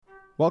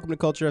Welcome to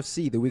Culture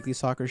FC, the weekly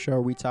soccer show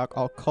where we talk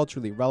all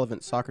culturally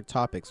relevant soccer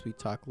topics. We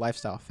talk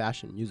lifestyle,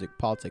 fashion, music,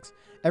 politics,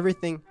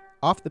 everything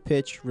off the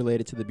pitch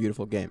related to the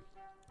beautiful game.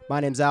 My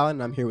name's Alan,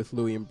 and I'm here with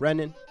Louie and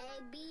Brendan.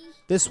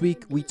 This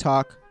week, we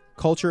talk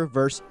culture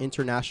versus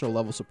international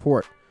level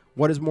support.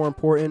 What is more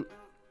important?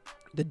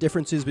 The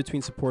differences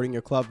between supporting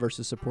your club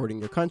versus supporting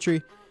your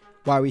country.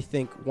 Why we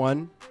think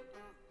one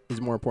is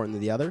more important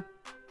than the other,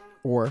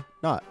 or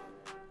not.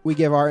 We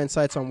give our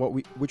insights on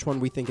which one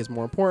we think is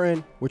more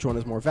important, which one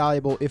is more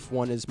valuable, if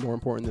one is more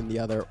important than the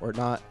other or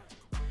not.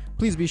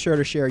 Please be sure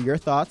to share your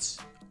thoughts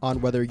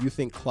on whether you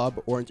think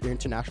club or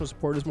international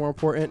support is more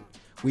important.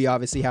 We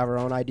obviously have our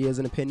own ideas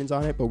and opinions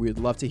on it, but we would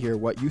love to hear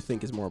what you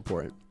think is more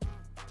important.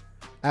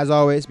 As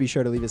always, be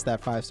sure to leave us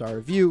that 5-star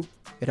review.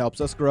 It helps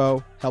us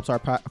grow, helps our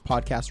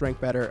podcast rank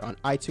better on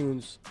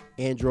iTunes,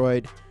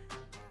 Android,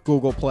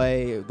 Google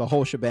Play, the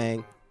whole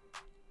shebang.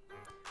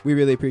 We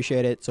really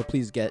appreciate it, so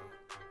please get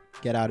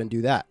out and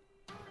do that.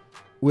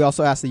 We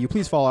also ask that you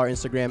please follow our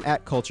Instagram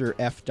at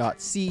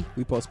culturef.c.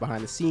 We post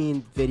behind the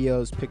scenes,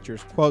 videos,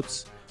 pictures,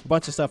 quotes, a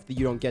bunch of stuff that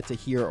you don't get to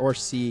hear or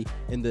see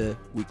in the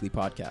weekly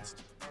podcast.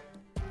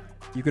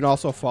 You can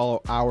also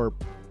follow our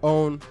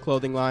own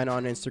clothing line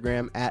on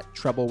Instagram at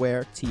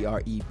Treblwear,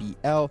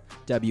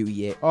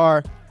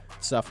 Treblwear,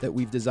 stuff that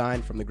we've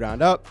designed from the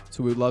ground up.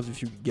 So we'd love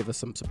if you could give us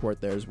some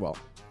support there as well.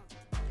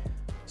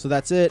 So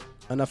that's it.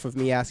 Enough of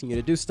me asking you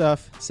to do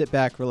stuff. Sit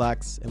back,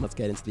 relax, and let's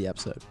get into the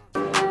episode.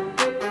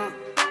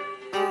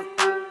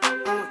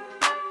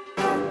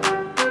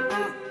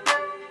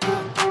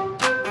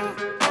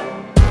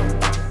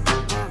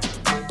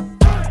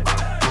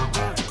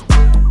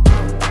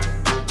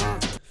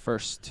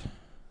 First.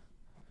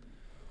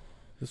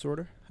 This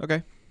order?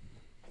 Okay.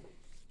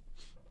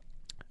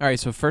 All right,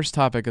 so first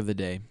topic of the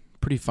day.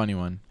 Pretty funny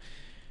one.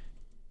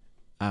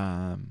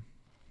 Fuck.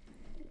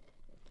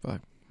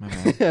 My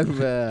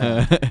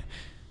bad.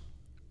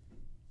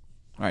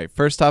 All right,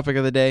 first topic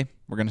of the day.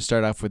 We're going to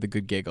start off with a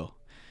good giggle.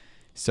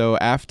 So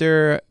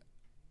after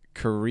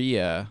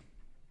Korea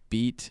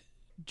beat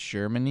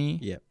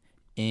Germany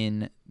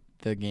in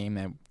the game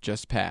that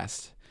just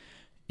passed,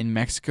 in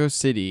Mexico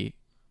City,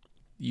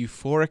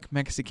 euphoric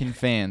Mexican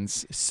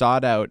fans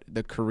sought out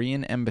the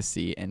Korean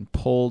embassy and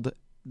pulled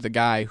the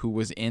guy who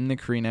was in the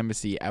Korean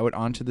embassy out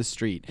onto the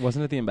street.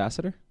 Wasn't it the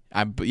ambassador?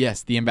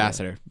 Yes, the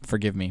ambassador. Yeah.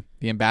 Forgive me.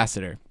 The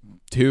ambassador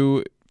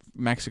to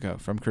Mexico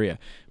from Korea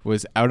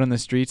was out on the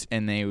streets,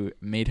 and they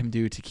made him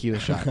do a tequila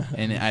shot.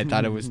 And I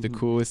thought it was the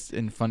coolest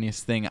and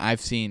funniest thing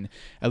I've seen,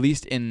 at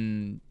least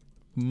in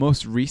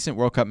most recent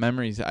World Cup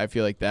memories. I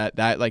feel like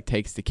that like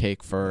takes the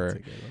cake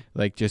for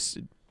like just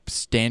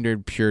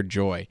standard pure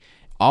joy.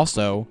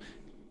 Also,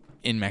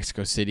 in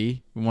Mexico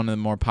City, one of the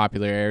more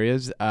popular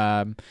areas,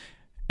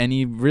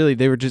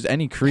 they were just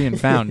any Korean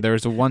found. There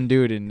was one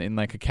dude in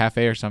like a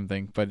cafe or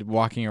something, but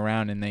walking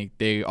around, and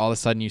they all of a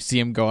sudden you see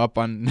him go up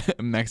on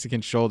Mexican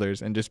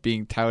shoulders and just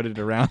being touted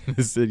around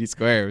the city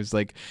square. It was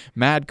like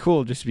mad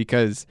cool, just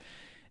because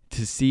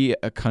to see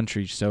a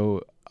country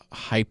so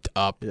hyped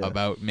up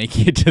about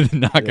making it to the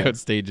knockout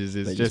stages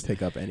is they just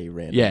pick up any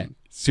random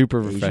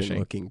super refreshing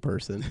looking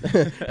person.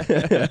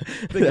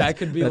 The guy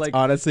could be that's like,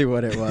 honestly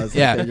what it was.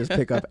 Like they just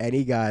pick up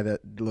any guy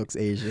that looks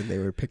Asian. They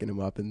were picking him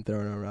up and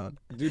throwing him around.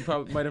 Dude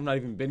probably might have not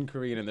even been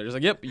Korean, and they're just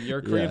like, yep,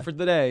 you're Korean for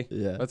the day.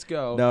 Yeah, let's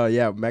go.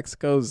 No,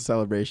 Mexico's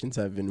celebrations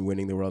have been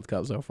winning the World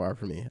Cup so far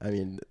for me. I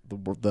mean,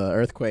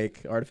 the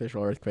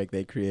artificial earthquake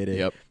they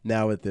created,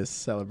 now with this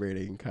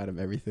celebrating kind of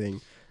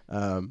everything,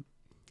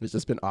 it's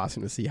just been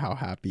awesome to see how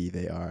happy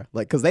they are.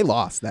 Like, because they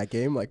lost that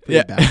game, like,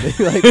 pretty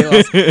badly. Like,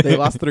 they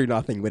lost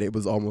 3-0, but it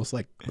was almost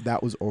like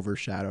that was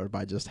overshadowed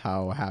by just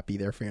how happy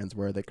their fans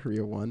were that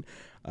Korea won.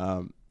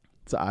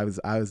 So I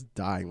was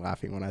dying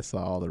laughing when I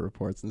saw all the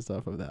reports and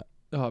stuff of that.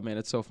 Oh man,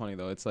 it's so funny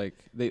though. It's like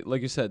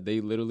like you said, they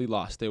literally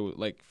lost. They were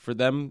like, for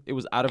them, it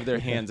was out of their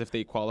hands if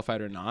they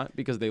qualified or not,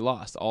 because they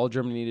lost. All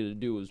Germany needed to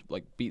do was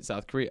like beat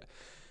South Korea.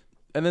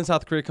 And then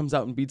South Korea comes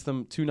out and beats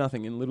them 2-0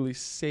 and literally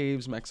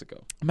saves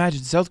Mexico.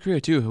 Imagine South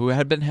Korea, too, who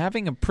had been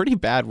having a pretty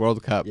bad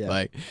World Cup. Yeah.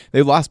 Like,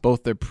 they lost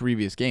both their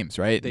previous games,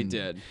 right? They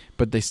did.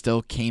 But they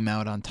still came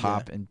out on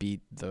top and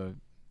beat the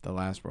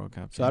last World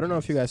Cup. So I don't know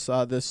if you guys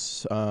saw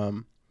this,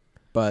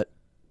 but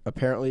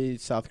apparently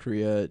South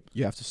Korea,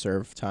 you have to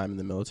serve time in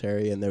the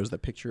military. And there was the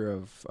picture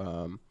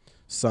of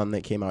Son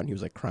that came out, and he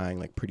was like crying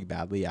like pretty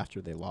badly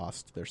after they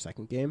lost their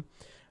second game.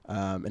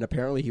 And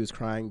apparently he was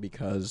crying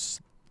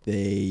because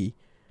they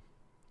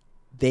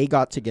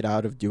got to get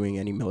out of doing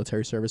any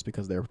military service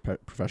because they're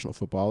professional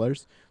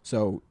footballers.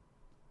 So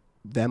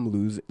them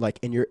lose, like,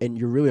 and you're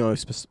really only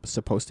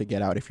supposed to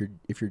get out if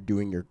you're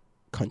doing your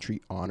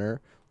country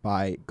honor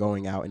by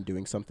going out and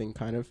doing something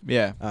kind of.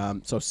 Yeah.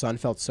 So Son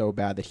felt so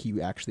bad that he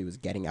actually was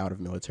getting out of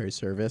military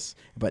service,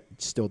 but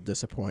still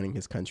disappointing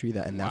his country.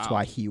 That's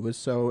why he was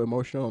so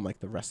emotional, and like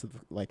the rest of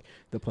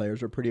the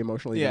players were pretty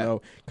emotional, even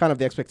though kind of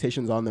the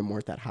expectations on them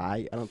weren't that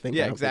high. I don't think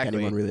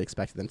anyone really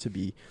expected them to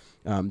be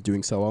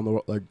doing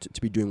so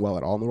to be doing well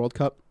at all in the World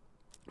Cup.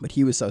 But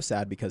he was so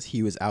sad because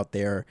he was out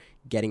there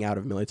getting out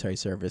of military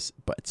service,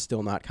 but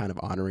still not kind of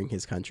honoring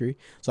his country.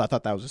 So I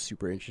thought that was a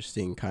super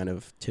interesting kind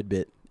of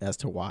tidbit as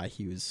to why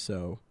he was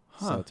so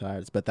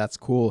tired. But that's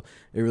cool.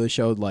 It really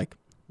showed like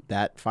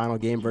that final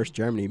game versus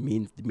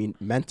Germany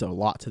meant a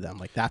lot to them.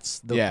 Like that's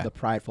the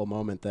prideful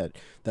moment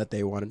that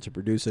they wanted to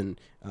produce, and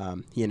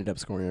he ended up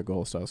scoring a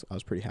goal. So I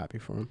was pretty happy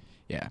for him.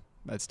 Yeah,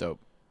 that's dope.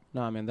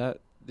 Nah, man,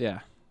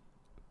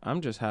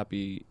 I'm just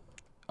happy.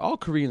 All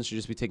Koreans should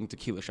just be taking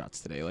tequila shots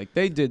today. Like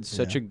they did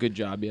such a good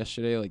job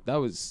yesterday. Like that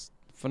was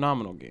a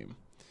phenomenal game.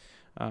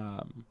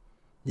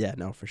 Yeah,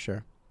 no, for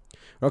sure.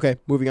 Okay,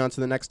 moving on to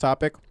the next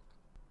topic.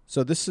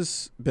 So this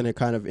has been a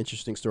kind of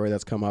interesting story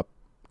that's come up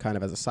kind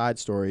of as a side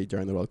story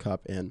during the World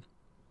Cup. And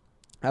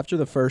after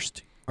the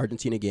first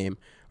Argentina game,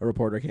 a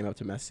reporter came up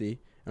to Messi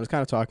and was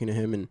kind of talking to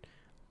him, and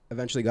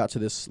eventually got to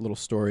this little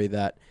story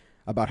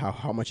about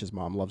how much his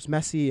mom loves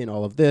Messi and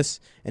all of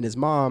this. And his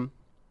mom,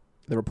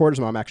 the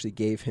reporter's mom, actually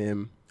gave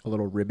him a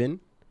little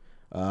ribbon,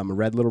 a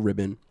red little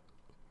ribbon.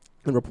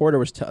 The reporter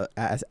was,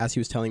 as he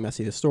was telling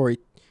Messi the story,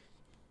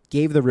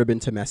 gave the ribbon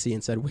to Messi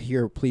and said, well,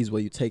 "Here, please,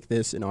 will you take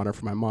this in honor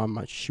for my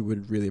mom? She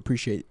would really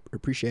appreciate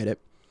it."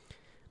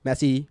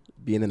 Messi,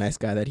 being the nice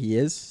guy that he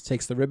is,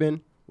 takes the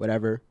ribbon,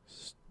 whatever,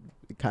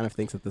 kind of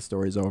thinks that the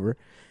story's over.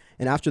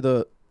 And after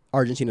the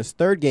Argentina's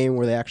third game,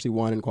 where they actually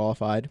won and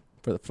qualified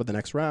for the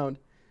next round,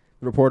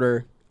 the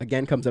reporter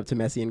again comes up to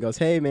Messi and goes,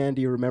 "Hey, man,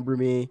 do you remember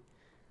me?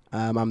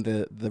 I'm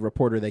the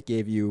reporter that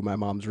gave you my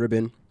mom's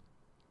ribbon."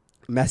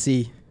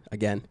 Messi,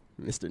 again,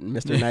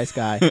 Mr. Nice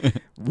Guy,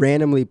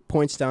 randomly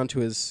points down to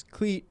his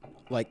cleat,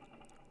 like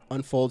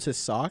unfolds his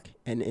sock,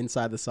 and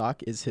inside the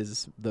sock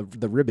is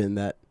the ribbon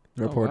that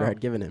the reporter had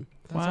given him.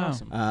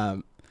 That's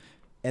awesome.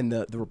 And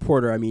the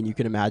reporter, I mean, you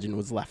can imagine,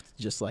 was left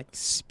just like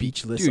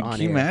speechless. Dude, on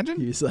can you air. imagine?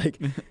 He was like,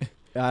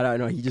 I don't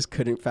know. He just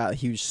couldn't.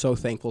 He was so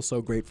thankful,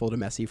 so grateful to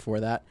Messi for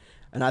that.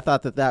 And I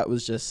thought that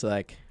was just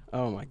like,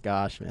 oh my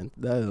gosh, man,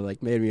 that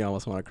like made me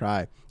almost want to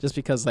cry. Just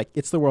because like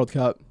it's the World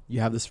Cup, you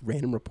have this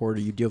random reporter.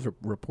 You deal with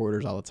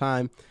reporters all the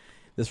time.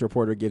 This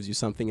reporter gives you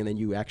something, and then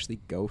you actually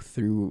go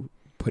through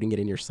putting it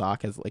in your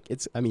sock as like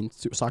it's. I mean,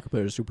 soccer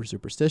players are super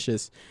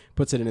superstitious.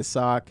 Puts it in his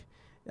sock.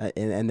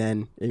 And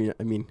then,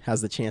 I mean,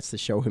 has the chance to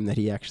show him that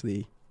it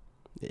actually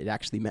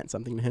meant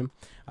something to him.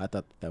 I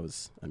thought that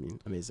was,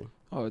 amazing.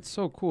 Oh, it's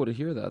so cool to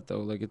hear that, though.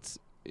 Like,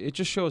 it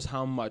just shows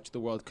how much the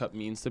World Cup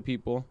means to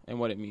people and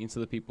what it means to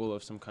the people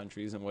of some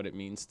countries and what it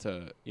means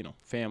to,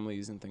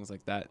 families and things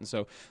like that. And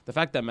so the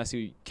fact that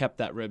Messi kept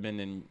that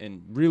ribbon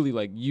and really,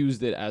 like,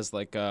 used it as,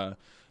 like,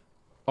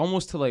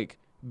 almost to, like,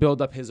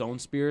 build up his own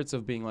spirits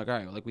of being like, all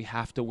right, like we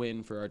have to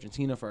win for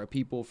Argentina, for our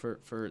people, for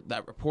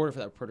that reporter, for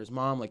that reporter's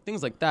mom, like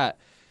things like that.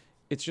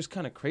 It's just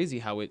kind of crazy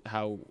how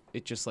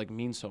it just like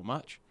means so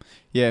much.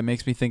 Yeah, it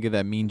makes me think of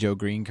that Mean Joe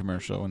Green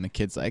commercial when the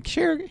kid's like,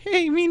 "Sure,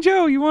 hey Mean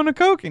Joe, you want a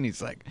Coke?" And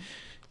he's like,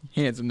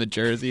 hands him the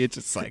jersey. It's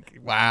just like,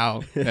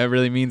 wow, that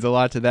really means a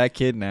lot to that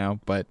kid now.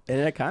 But and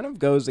it kind of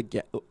goes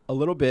a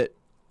little bit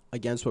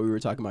against what we were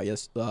talking about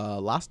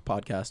last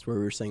podcast, where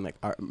we were saying like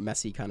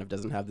Messi kind of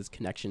doesn't have this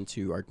connection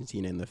to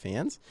Argentina and the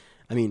fans.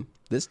 I mean,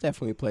 this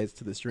definitely plays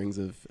to the strings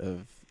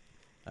of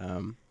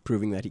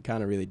proving that he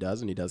kind of really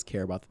does, and he does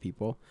care about the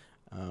people.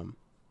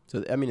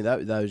 So I mean,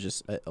 that was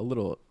just a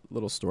little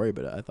story,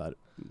 but I thought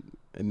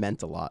it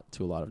meant a lot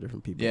to a lot of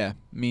different people. yeah,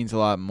 means a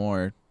lot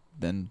more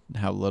than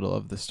how little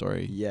of the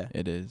story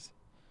it is.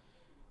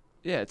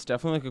 Yeah, it's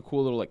definitely like a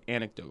cool little like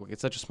anecdote. Like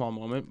it's such a small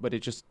moment, but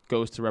it just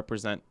goes to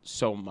represent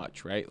so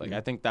much, right? Like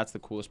I think that's the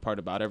coolest part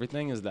about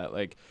everything is that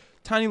like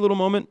tiny little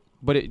moment,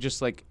 but it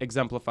just like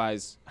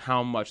exemplifies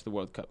how much the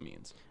World Cup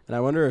means. And I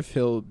wonder if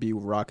he'll be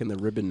rocking the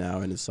ribbon now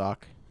in his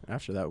sock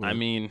after that win. I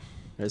mean,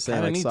 they're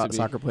saying like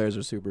soccer players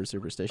are super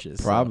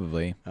superstitious.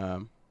 Probably.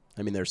 So,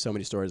 I mean, there's so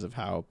many stories of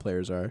how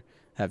players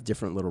have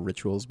different little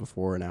rituals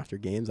before and after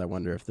games. I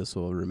wonder if this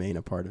will remain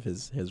a part of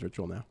his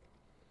ritual now.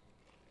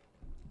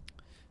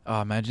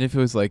 Oh, imagine if it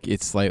was like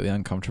it's slightly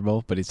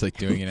uncomfortable, but he's like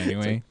doing it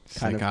anyway.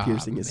 Kind like, of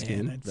piercing his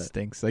skin. That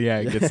stinks. So yeah,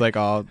 it gets like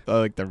all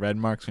like the red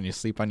marks when you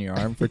sleep on your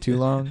arm for too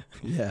long.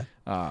 Yeah.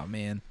 Oh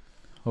man.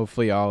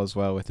 Hopefully all is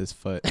well with his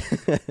foot.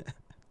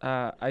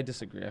 I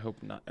disagree. I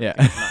hope not. Yeah.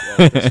 Not well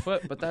with his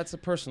foot, but that's a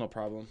personal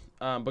problem.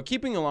 But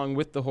keeping along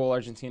with the whole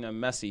Argentina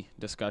Messi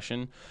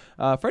discussion,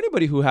 for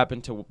anybody who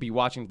happened to be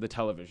watching the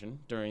television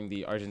during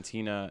the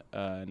Argentina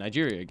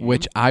Nigeria game,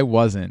 Which I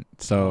wasn't,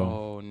 so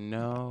oh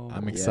no,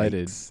 I'm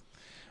excited. Yikes.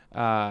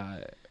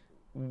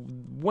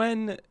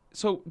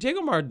 So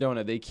Diego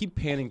Maradona, they keep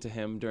panning to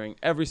him during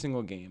every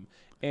single game,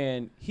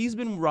 and he's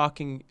been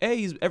rocking.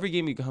 Every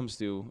game he goes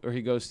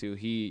to,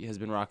 he has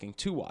been rocking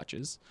 2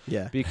 watches.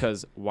 Yeah.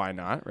 Because why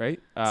not, right?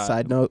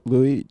 Side note,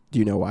 Louis, do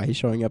you know why he's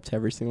showing up to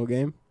every single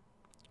game?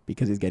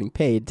 Because he's getting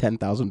paid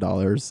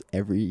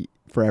 $10,000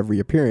 for every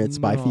appearance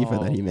by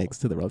FIFA that he makes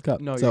to the World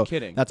Cup. No, so you're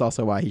kidding. That's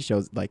also why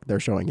they're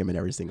showing him in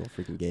every single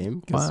freaking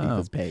game because Wow.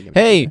 FIFA's paying him.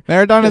 Hey,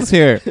 Maradona's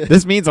here.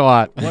 This means a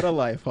lot. What a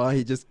life, huh?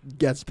 He just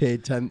gets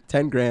paid 10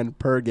 grand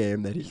per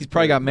game that He's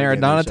probably got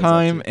Maradona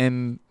time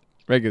and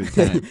Regular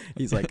time.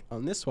 He's like,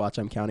 on this watch,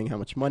 I'm counting how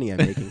much money I'm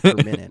making per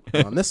minute.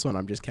 And on this one,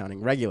 I'm just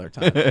counting regular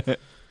time.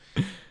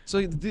 So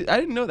I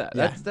didn't know that.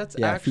 Yeah. That's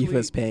Yeah, actually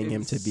FIFA's paying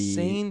him to be-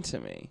 insane to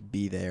me.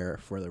 Be there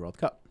for the World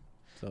Cup.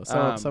 So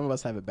some of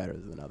us have it better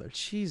than others.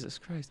 Jesus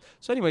Christ.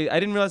 So anyway, I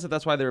didn't realize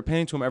that's why they were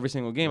paying to him every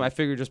single game. I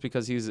figured just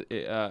because he's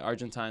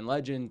Argentine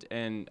legend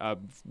and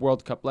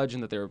World Cup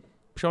legend that they were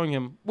showing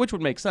him, which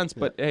would make sense.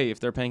 But hey, if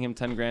they're paying him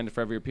 $10,000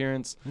 for every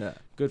appearance,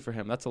 good for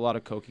him. That's a lot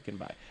of coke he can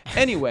buy.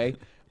 Anyway,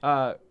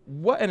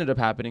 what ended up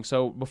happening?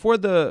 So before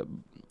the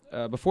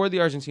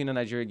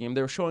Argentina-Nigeria game,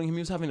 they were showing him he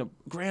was having a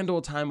grand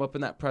old time up in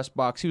that press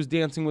box. He was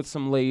dancing with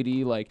some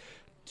lady, like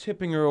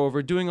tipping her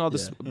over, doing all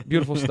this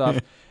beautiful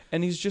stuff.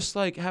 And he's just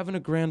like having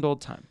a grand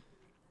old time.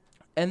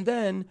 And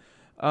then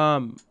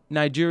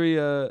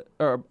Argentina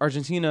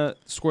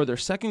scored their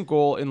second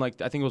goal in I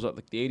think it was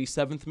like the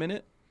 87th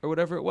minute or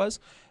whatever it was.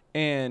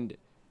 And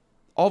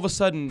all of a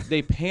sudden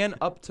they pan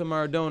up to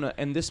Maradona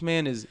and this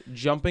man is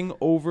jumping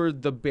over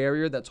the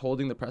barrier that's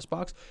holding the press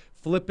box,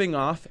 flipping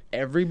off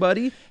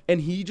everybody.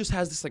 And he just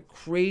has this like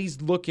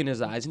crazed look in his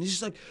eyes. And he's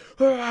just like,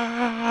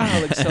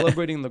 like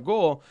celebrating the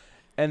goal.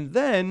 And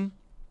then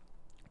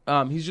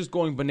he's just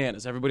going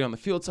bananas. Everybody on the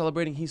field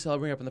celebrating. He's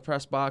celebrating up in the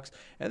press box.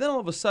 And then all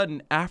of a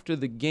sudden, after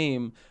the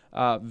game,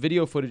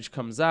 video footage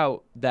comes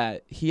out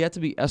that he had to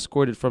be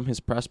escorted from his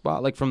press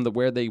box, like from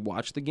where they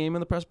watch the game in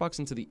the press box,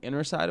 into the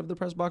inner side of the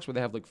press box where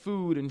they have like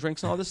food and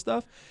drinks and all this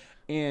stuff.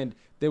 And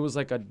there was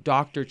like a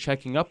doctor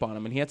checking up on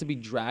him, and he had to be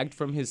dragged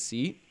from his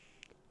seat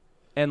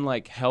and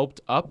like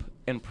helped up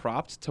and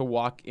propped to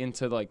walk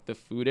into like the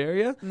food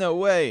area. No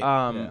way.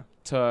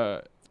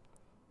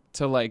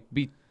 To like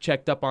be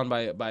checked up on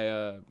by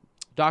a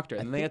doctor,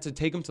 and they had to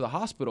take him to the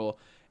hospital,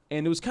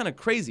 and it was kind of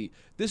crazy.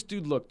 This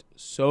dude looked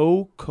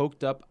so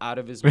coked up out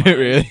of his mind.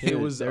 Really? It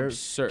was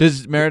absurd.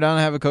 Does Maradona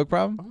have a coke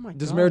problem? Oh my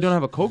Does gosh. Maradona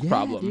have a coke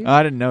problem? dude. Oh,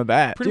 I didn't know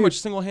that. Pretty much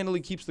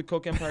single-handedly keeps the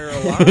coke empire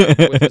alive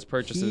with his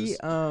purchases. He,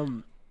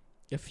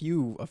 a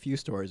few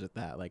stories with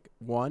that. Like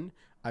one,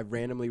 I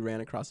randomly ran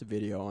across a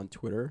video on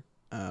Twitter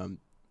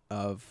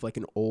of like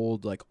an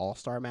old like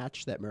all-star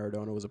match that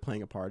Maradona was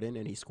playing a part in,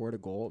 and he scored a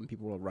goal and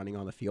people were running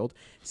on the field.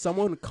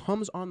 Someone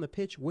comes on the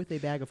pitch with a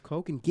bag of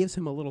coke and gives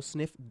him a little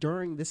sniff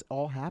during this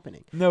all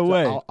happening. No So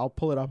way. I'll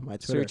pull it up on my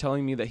So Twitter. you're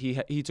telling me that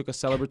he took a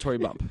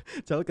celebratory bump?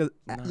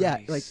 Yeah,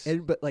 like Nice.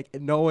 but like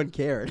no one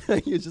cared.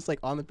 He was just like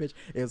on the pitch.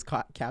 It was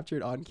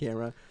captured on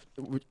camera.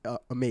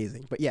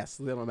 Amazing. But yes,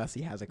 Lionel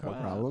Messi has a coke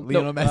problem.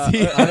 Lionel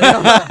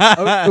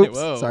Messi. Oops,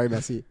 Whoa. sorry,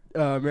 Messi.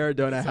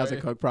 Maradona has a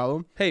Sorry. coke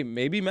problem. Hey,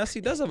 maybe Messi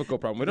does have a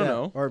coke problem. We don't Yeah,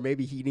 know. Or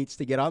maybe he needs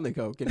to get on the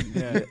coke. And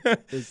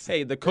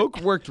Hey, the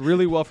coke worked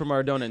really well for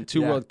Maradona in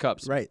two Yeah, World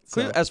Cups. right.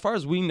 Clear, So, as far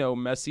as we know,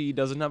 Messi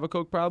doesn't have a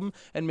coke problem,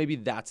 and maybe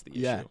that's the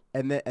issue. yeah,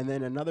 and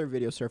then another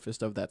video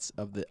surfaced of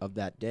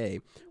that day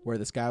where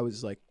this guy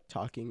was like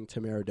talking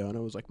to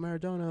Maradona. Was like,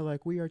 Maradona,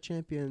 like, we are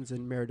champions,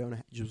 and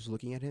Maradona just was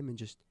looking at him and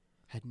just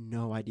had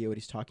no idea what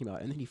he's talking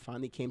about. And then he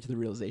finally came to the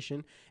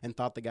realization and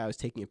thought the guy was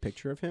taking a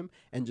picture of him,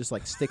 and just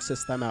like sticks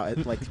his thumb out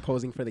at, like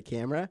posing for the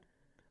camera,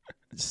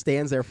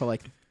 stands there for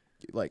like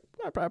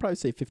I'd probably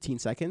say 15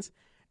 seconds.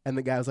 And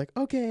the guy was like,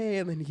 okay.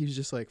 And then he was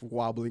just like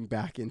wobbling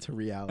back into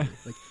reality.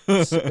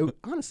 Like, so it would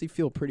honestly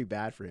feel pretty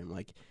bad for him.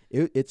 Like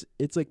it's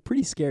like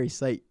pretty scary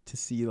sight to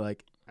see,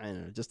 like, I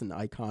don't know, just an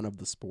icon of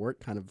the sport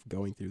kind of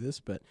going through this.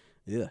 But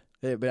yeah,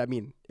 but I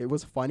mean, it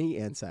was funny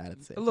and sad at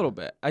the same A little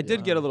time. bit. I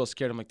did get a little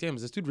scared. I'm like, damn,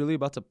 is this dude really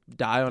about to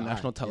die on Die.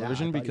 national Yeah, I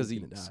television thought he because was he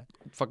gonna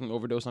die. fucking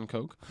overdosed on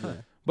coke? Yeah.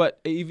 But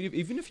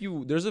even if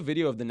there's a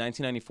video of the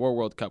 1994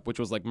 World Cup, which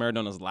was like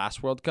Maradona's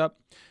last World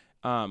Cup.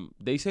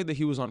 They say that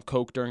he was on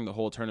coke during the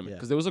whole tournament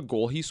because there was a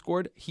goal he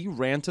scored. He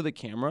ran to the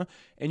camera,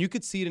 and you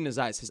could see it in his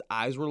eyes. His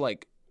eyes were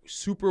like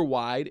super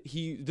wide.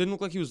 He didn't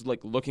look like he was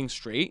like looking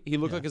straight. He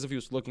looked like as if he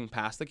was looking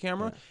past the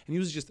camera, and he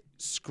was just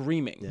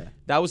screaming. Yeah.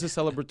 That was his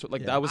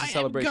that was his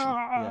celebration.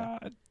 Yeah.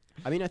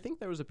 I mean, I think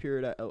there was a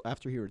period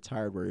after he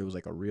retired where it was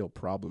like a real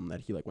problem that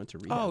he like went to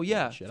rehab. Oh, for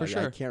yeah, and shit. for I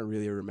sure. can't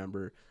really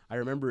remember. I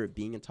remember it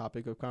being a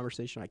topic of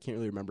conversation. I can't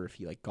really remember if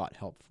he like got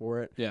help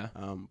for it. Yeah.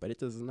 But it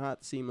does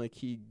not seem like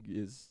he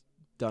is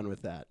done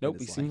with that. Nope,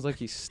 he seems like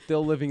he's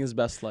still living his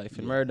best life.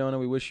 And Yeah. Maradona,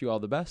 we wish you all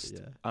the best.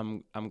 Yeah.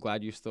 I'm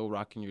glad you're still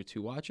rocking your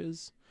 2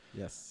 watches.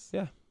 Yes.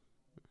 Yeah.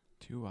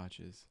 2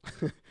 watches.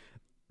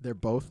 They're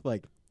both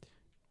like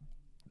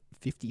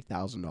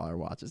 $50,000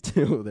 watches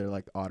too. They're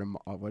like what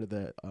are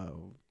the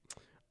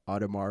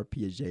Audemars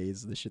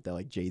Piaget's, the shit that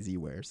like Jay-Z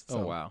wears. Oh,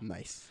 So, wow.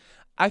 Nice.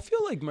 I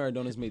feel like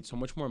Maradona's made so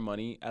much more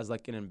money as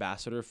like an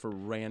ambassador for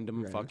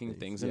random fucking things,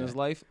 things in yeah. his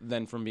life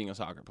than from being a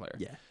soccer player.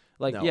 Yeah.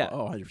 Like, No, yeah.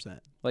 Oh, 100%.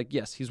 Like,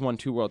 yes, he's won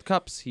 2 World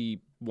Cups.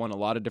 He won a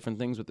lot of different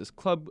things with his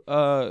club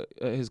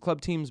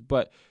teams.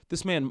 But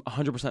this man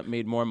 100%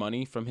 made more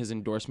money from his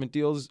endorsement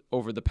deals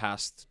over the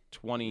past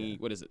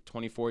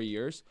 24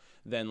 years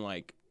than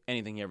like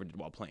anything he ever did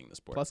while playing the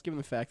sport. Plus, given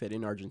the fact that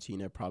in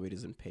Argentina it probably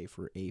doesn't pay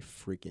for a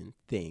freaking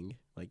thing.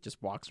 Like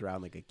just walks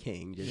around like a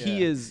king. Just,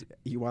 He is.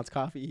 He wants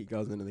coffee. He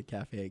goes into the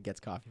cafe, gets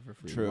coffee for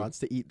free. True. He wants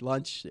to eat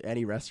lunch.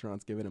 Any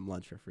restaurant's giving him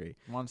lunch for free.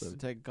 Wants So- to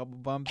take a couple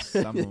bumps.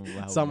 Someone will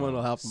help. Someone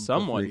will help him. For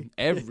Someone, free.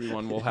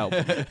 everyone will help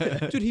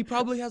him. Dude, he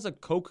probably has a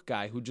Coke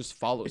guy who just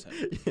follows him.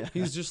 Yeah.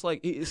 He's just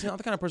like, he's not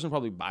the kind of person who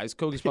probably buys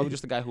Coke. He's probably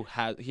just the guy who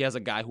has a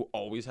guy who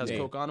always has Hey.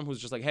 Coke on him, who's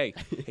just like, hey,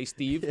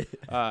 Steve,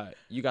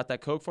 you got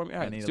that Coke for me?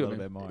 All I right, need let's a do it,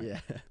 little man. bit more.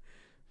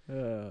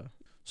 Yeah.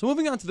 So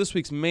moving on to this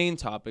week's main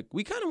topic,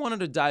 we kind of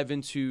wanted to dive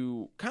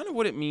into kind of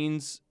what it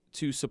means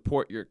to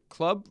support your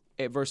club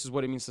versus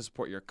what it means to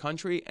support your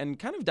country, and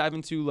kind of dive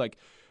into like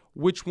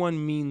which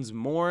one means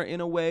more in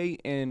a way,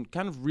 and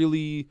kind of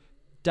really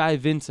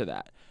dive into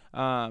that.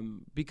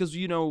 Because,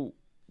 you know,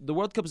 the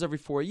World Cup is every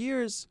 4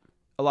 years.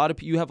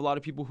 You have a lot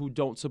of people who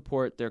don't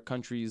support their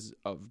countries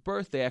of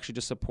birth. They actually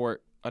just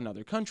support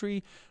another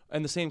country.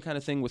 And the same kind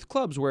of thing with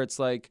clubs, where it's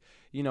like,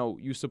 you know,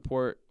 you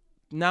support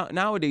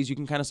nowadays you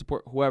can kind of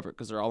support whoever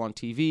because they're all on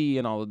TV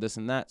and all of this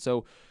and that.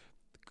 So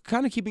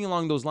kind of keeping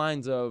along those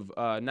lines of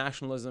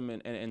nationalism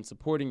and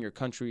supporting your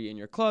country and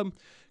your club,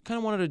 kind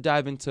of wanted to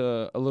dive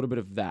into a little bit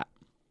of that.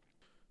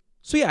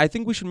 So yeah, I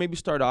think we should maybe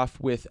start off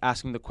with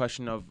asking the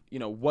question of, you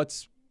know,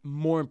 what's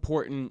more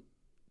important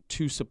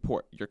to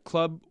support, your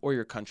club or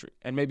your country?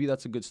 And maybe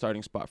that's a good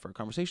starting spot for a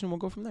conversation. We'll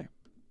go from there.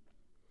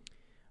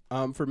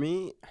 For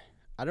me,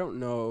 I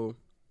don't know.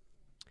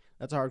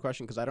 That's a hard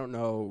question because I don't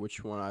know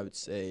which one I would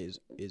say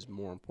is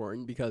more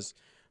important, because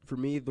for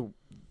me,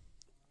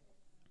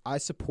 I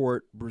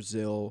support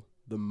Brazil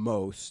the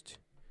most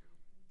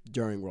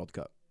during World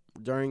Cup.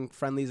 During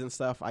friendlies and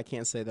stuff, I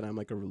can't say that I'm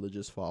like a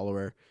religious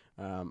follower.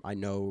 I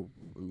know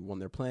when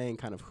they're playing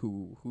kind of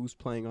who's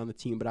playing on the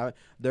team, but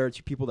there are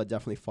two people that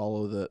definitely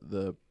follow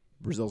the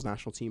Brazil's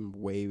national team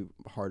way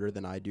harder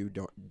than I do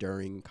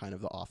during kind of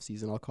the off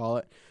season, I'll call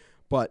it.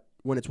 But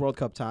when it's World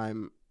Cup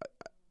time,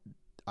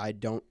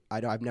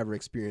 I've never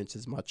experienced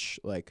as much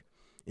like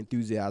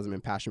enthusiasm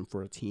and passion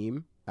for a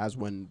team as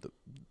when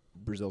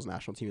Brazil's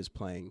national team is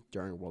playing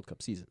during a World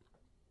Cup season.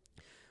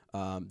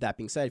 That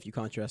being said, if you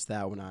contrast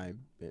that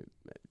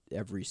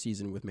every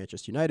season with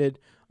Manchester United,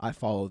 I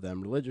follow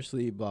them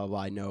religiously, blah,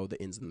 blah, I know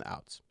the ins and the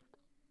outs.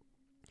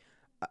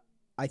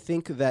 I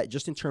think that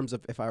just in terms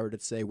of if I were to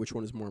say which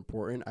one is more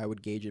important, I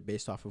would gauge it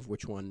based off of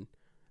which one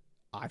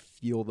I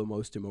feel the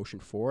most emotion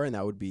for, and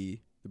that would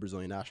be the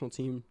Brazilian national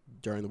team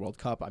during the World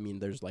Cup. I mean,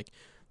 there's like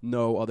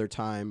no other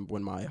time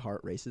when my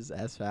heart races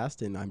as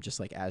fast and I'm just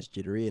like as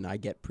jittery, and I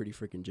get pretty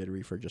freaking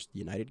jittery for just the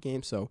United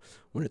game. So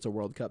when it's a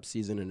World Cup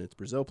season and it's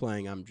Brazil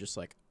playing, I'm just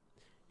like,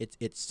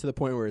 it's to the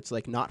point where it's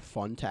like not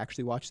fun to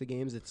actually watch the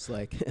games. It's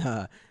like,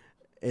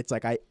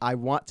 I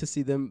want to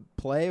see them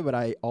play, but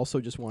I also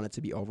just want it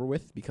to be over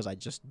with because I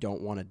just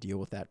don't want to deal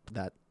with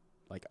that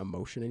like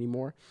emotion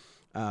anymore.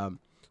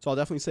 So I'll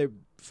definitely say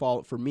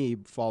for me,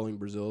 following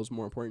Brazil is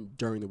more important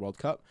during the World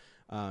Cup.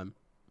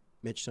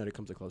 Manchester United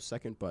comes a close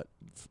second, but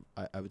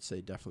I would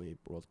say definitely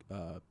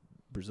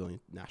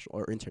Brazilian national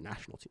or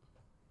international team.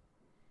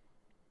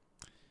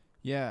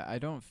 Yeah, I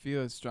don't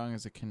feel as strong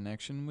as a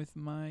connection with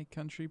my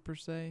country per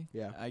se.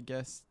 Yeah. I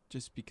guess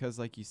just because,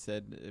 like you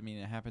said, I mean,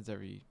 it happens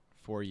every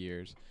 4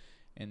 years.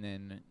 And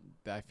then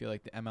I feel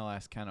like the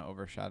MLS kind of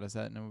overshadows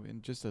that in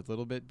just a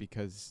little bit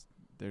because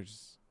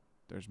there's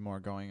more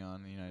going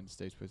on in the United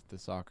States with the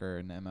soccer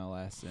and the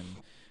MLS. And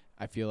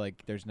I feel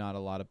like there's not a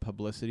lot of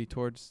publicity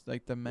towards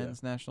like the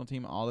men's national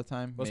team all the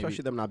time. Well,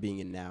 especially them not being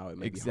in now. It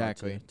may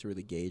Exactly. be hard to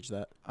really gauge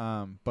that.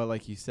 But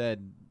like you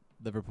said,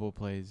 Liverpool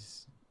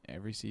plays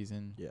every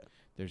season. Yeah.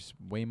 There's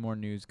way more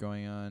news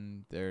going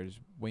on. There's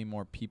way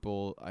more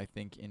people, I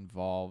think,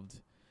 involved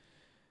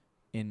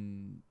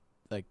in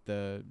like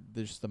the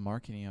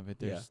marketing of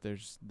it.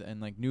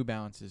 And like New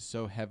Balance is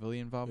so heavily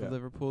involved with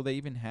Liverpool. They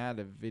even had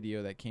a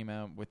video that came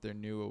out with their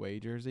new away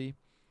jersey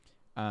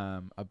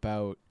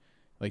about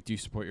like, do you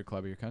support your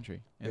club or your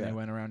country? And they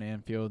went around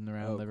Anfield and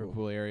around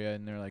Liverpool area,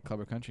 and they're like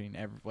club or country,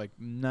 and like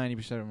 90%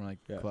 of them were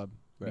like club,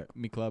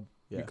 me club,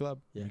 me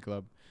club, me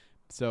club.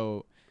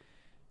 So.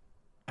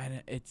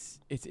 And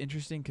it's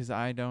interesting because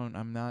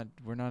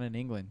we're not in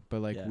England,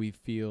 but like we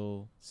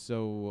feel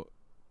so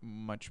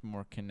much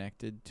more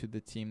connected to the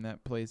team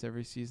that plays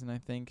every season, I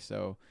think.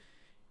 So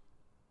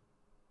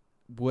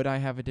would I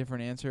have a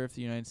different answer if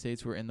the United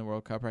States were in the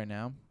World Cup right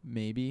now?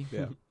 Maybe.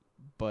 Yeah.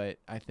 But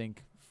I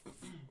think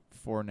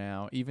for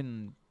now,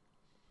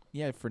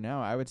 for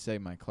now, I would say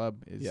my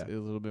club is a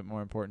little bit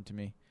more important to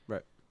me.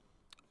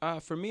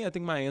 For me, I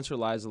think my answer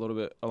lies a little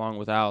bit along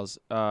with Al's.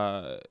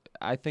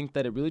 I think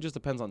that it really just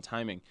depends on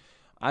timing.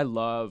 I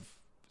love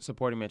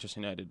supporting Manchester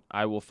United.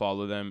 I will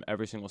follow them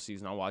every single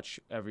season.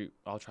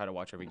 I'll try to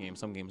watch every game.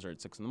 Some games are at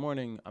 6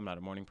 a.m. I'm not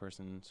a morning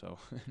person, so.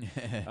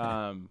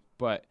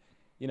 But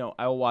you know,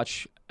 I will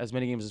watch as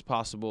many games as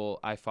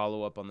possible. I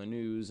follow up on the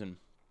news, and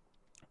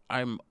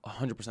I'm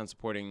 100%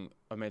 supporting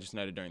Manchester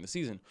United during the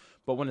season.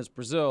 But when it's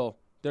Brazil,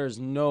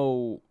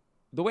 the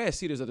way I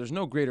see it is that there's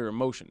no greater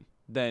emotion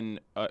than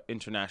an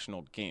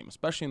international game,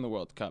 especially in the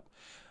World Cup.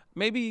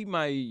 Maybe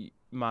my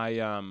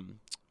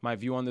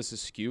view on this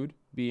is skewed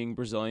being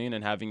Brazilian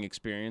and having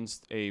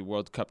experienced a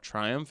World Cup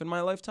triumph in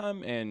my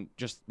lifetime, and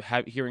just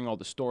hearing all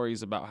the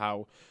stories about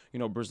how,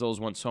 Brazil's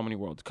won so many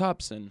World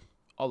Cups and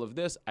all of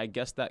this, I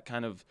guess that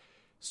kind of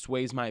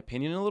sways my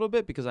opinion a little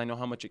bit because I know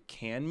how much it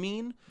can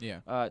mean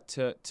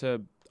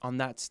to on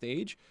that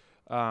stage.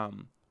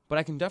 But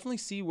I can definitely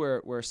see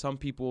where some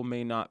people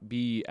may not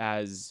be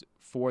as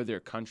for their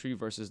country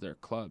versus their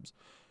clubs.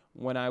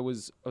 When I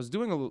was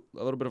doing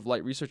a little bit of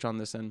light research on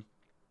this, and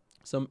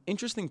some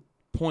interesting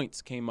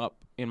points came up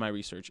in my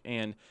research,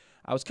 and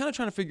I was kind of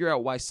trying to figure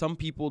out why some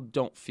people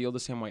don't feel the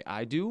same way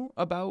I do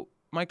about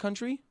my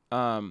country.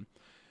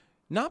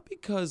 Not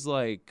because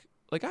like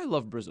I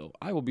love Brazil.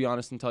 I will be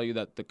honest and tell you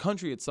that the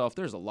country itself,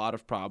 there's a lot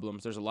of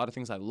problems. There's a lot of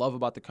things I love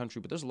about the country,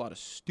 but there's a lot of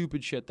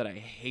stupid shit that I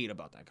hate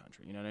about that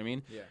country. You know what I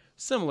mean? Yeah.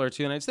 Similar to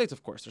the United States,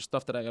 of course. There's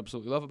stuff that I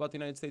absolutely love about the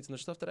United States, and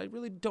there's stuff that I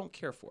really don't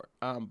care for.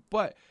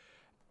 But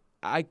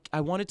I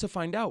wanted to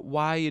find out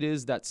why it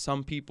is that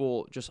some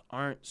people just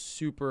aren't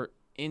super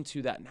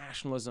into that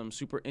nationalism,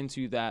 super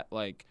into that,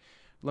 like,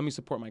 let me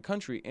support my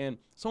country. And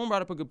someone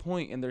brought up a good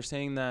point, and they're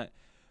saying that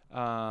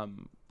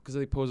because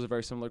they pose a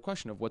very similar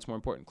question of what's more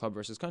important, club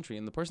versus country.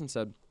 And the person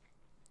said,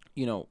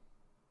 the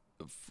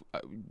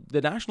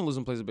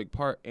nationalism plays a big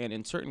part, and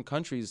in certain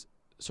countries,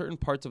 certain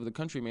parts of the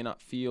country may not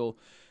feel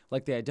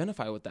like they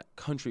identify with that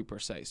country per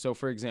se. So,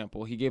 for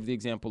example, he gave the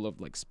example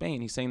of like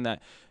Spain. He's saying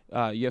that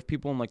you have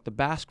people in like the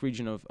Basque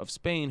region of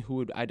Spain who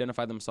would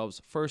identify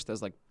themselves first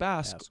as like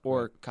Basque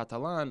or right.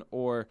 Catalan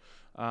or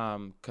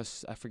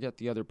because I forget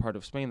the other part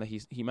of Spain that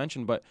he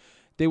mentioned, but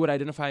they would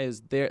identify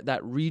as that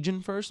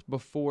region first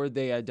before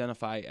they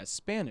identify as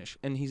Spanish.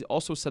 And he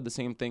also said the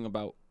same thing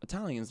about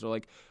Italians. They're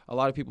like, a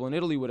lot of people in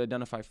Italy would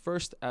identify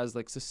first as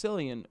like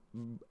Sicilian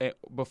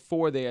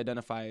before they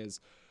identify as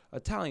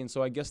Italian.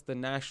 So I guess the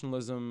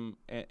nationalism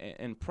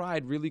and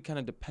pride really kind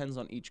of depends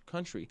on each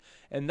country.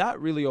 And that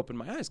really opened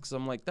my eyes because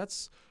I'm like,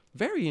 that's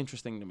very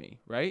interesting to me,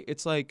 right?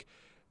 It's like,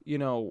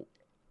 it's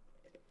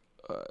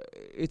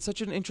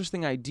such an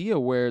interesting idea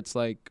where it's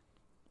like,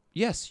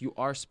 yes, you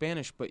are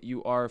Spanish, but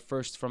you are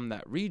first from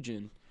that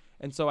region.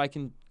 And so I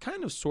can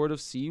kind of sort of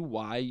see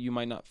why you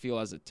might not feel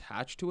as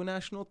attached to a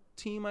national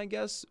team, I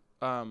guess.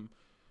 But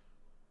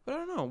I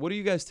don't know. What are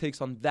you guys' takes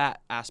on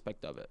that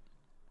aspect of it?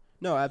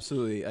 No,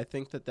 absolutely. I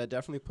think that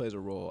definitely plays a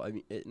role. I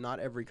mean, not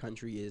every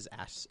country is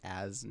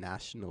as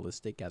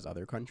nationalistic as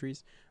other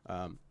countries.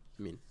 I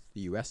mean,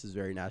 the U.S. is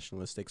very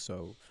nationalistic,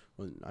 so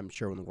I'm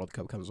sure when the World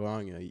Cup comes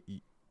along,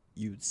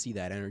 you'd see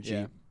that energy.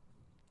 Yeah.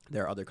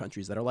 There are other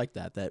countries that are like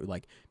that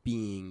like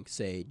being,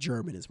 say,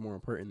 German is more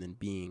important than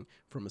being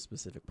from a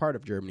specific part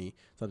of Germany,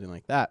 something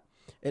like that.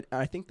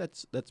 I think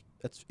that's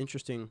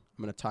interesting.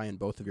 I'm going to tie in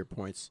both of your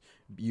points.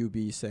 You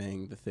be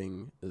saying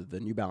the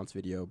New Balance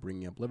video,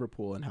 bringing up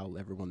Liverpool and how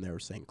everyone there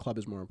was saying club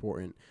is more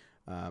important,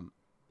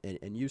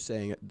 and you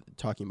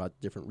talking about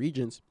different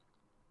regions.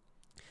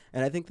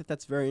 And I think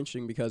that's very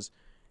interesting because,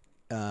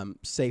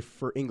 say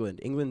for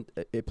England,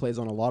 it plays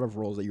on a lot of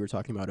roles that you were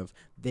talking about of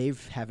they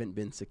haven't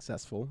been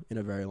successful in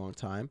a very long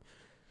time.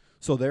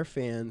 So their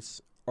fans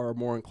are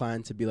more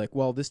inclined to be like,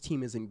 well, this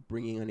team isn't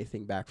bringing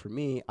anything back for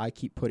me. I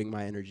keep putting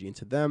my energy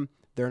into them.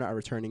 They're not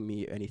returning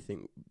me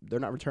anything. They're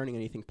not returning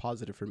anything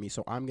positive for me.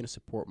 So I'm going to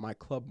support my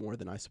club more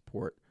than I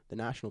support the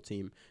national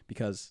team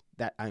because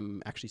that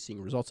I'm actually seeing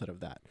results out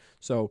of that.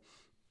 So,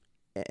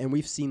 and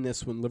we've seen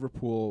this when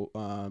Liverpool,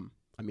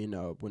 when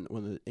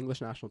the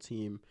English national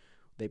team,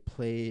 they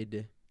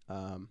played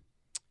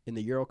in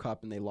the Euro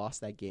Cup and they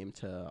lost that game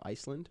to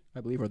Iceland,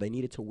 I believe, or they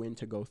needed to win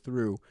to go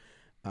through.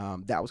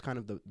 That was kind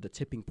of the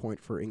tipping point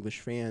for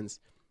English fans,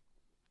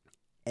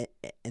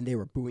 and they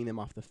were booing them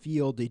off the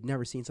field. They'd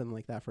never seen something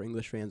like that for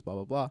English fans,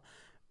 blah, blah,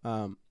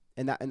 blah.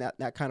 And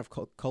that kind of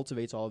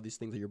cultivates all of these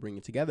things that you're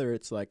bringing together.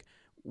 It's like,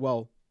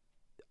 well,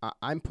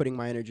 I'm putting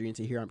my energy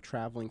into here. I'm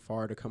traveling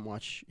far to come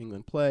watch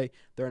England play.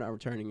 They're not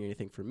returning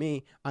anything for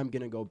me.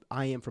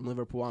 I am from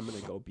Liverpool. I'm going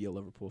to go be a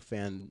Liverpool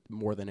fan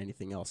more than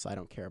anything else. I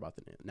don't care about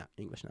the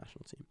English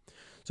national team.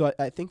 So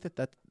I think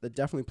that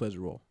definitely plays a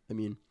role. I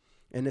mean,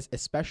 and it's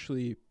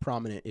especially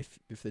prominent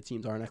if the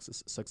teams aren't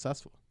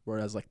successful.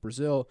 Whereas like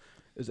Brazil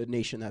is a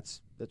nation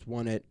that's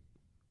won it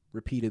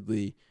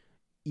repeatedly.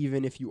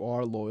 Even if you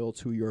are loyal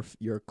to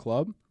your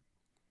club,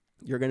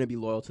 you're going to be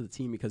loyal to the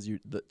team because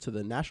to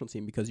the national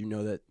team because you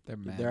know that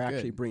they're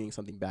actually bringing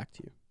something back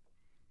to you.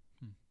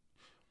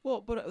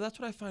 Well, but that's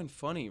what I find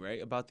funny,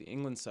 right, about the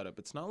England setup.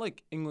 It's not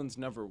like England's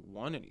never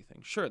won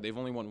anything. Sure, they've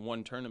only won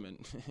one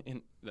tournament,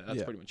 and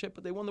that's pretty much it.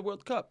 But they won the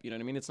World Cup. You know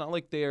what I mean? It's not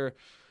like they've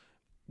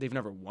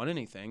never won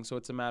anything. So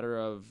it's a matter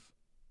of,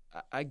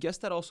 I guess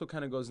that also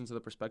kind of goes into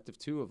the perspective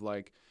too of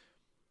like,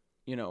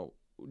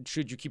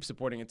 should you keep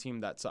supporting a team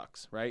that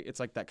sucks, right? It's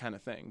like that kind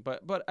of thing.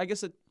 But I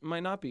guess it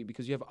might not be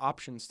because you have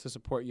options to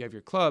support. You have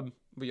your club,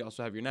 but you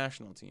also have your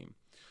national team.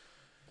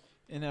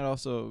 And that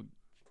also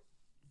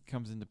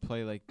comes into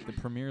play. Like the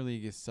Premier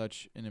League is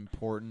such an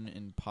important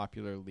and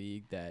popular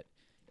league that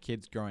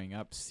kids growing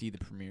up see the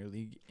Premier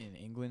League in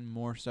England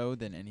more so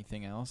than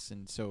anything else.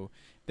 And so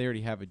they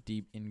already have a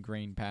deep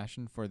ingrained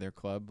passion for their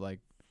club.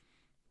 Like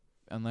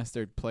unless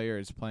their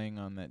players playing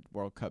on that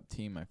World Cup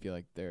team, I feel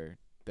like they're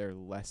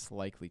less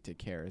likely to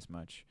care as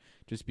much,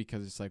 just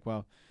because it's like,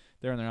 well,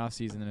 they're in their off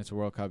season and it's a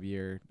World Cup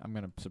year. I'm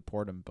gonna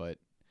support them, but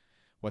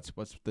what's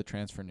the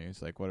transfer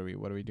news? Like, what are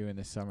we doing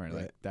this summer? Right.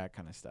 Like that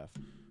kind of stuff.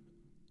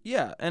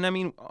 Yeah, and I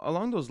mean,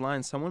 along those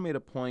lines, someone made a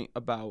point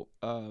about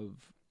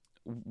of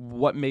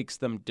what makes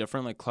them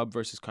different, like club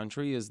versus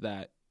country, is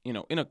that, you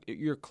know,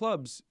 your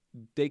clubs,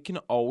 they can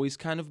always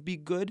kind of be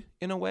good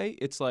in a way.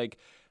 It's like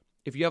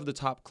if you have the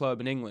top club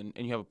in England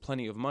and you have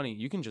plenty of money,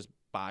 you can just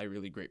buy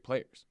really great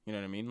players. You know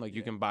what I mean? Like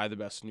you can buy the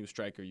best new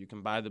striker, you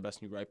can buy the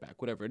best new right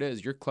back, whatever it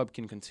is. Your club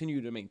can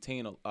continue to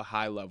maintain a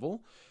high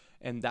level.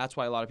 And that's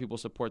why a lot of people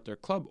support their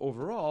club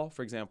overall.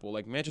 For example,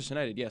 like Manchester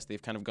United, yes,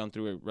 they've kind of gone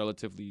through a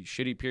relatively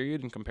shitty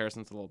period in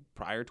comparison to the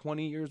prior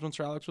 20 years when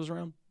Sir Alex was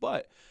around.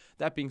 But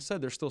that being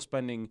said, they're still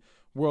spending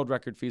world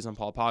record fees on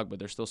Paul Pogba.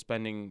 They're still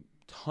spending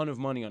a ton of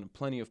money on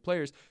plenty of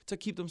players to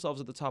keep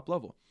themselves at the top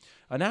level.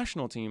 A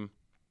national team,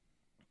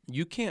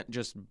 you can't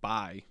just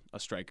buy a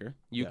striker.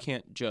 You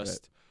can't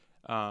just,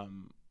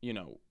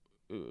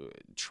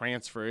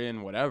 transfer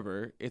in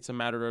whatever. It's a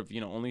matter of,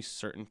 only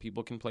certain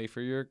people can play for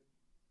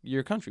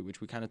your country,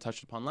 which we kind of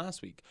touched upon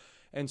last week.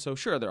 And so,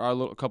 sure, there are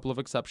a couple of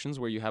exceptions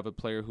where you have a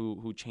player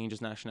who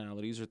changes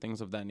nationalities or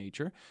things of that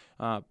nature.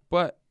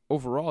 But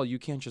overall, you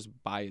can't just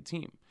buy a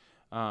team.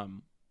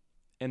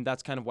 And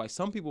that's kind of why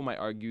some people might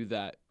argue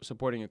that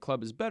supporting a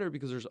club is better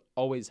because there's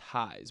always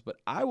highs. But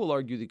I will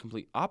argue the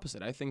complete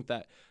opposite. I think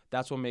that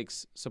that's what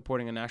makes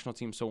supporting a national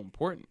team so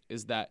important,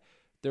 is that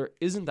there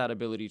isn't that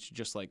ability to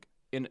just like,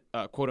 in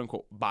quote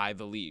unquote, buy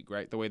the league,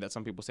 right? The way that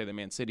some people say that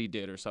Man City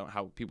did, or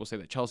how people say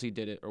that Chelsea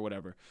did it, or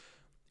whatever.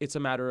 It's a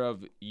matter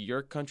of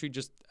your country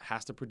just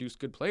has to produce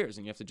good players,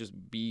 and you have to just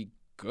be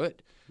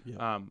good.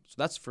 Yeah. So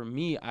that's, for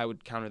me, I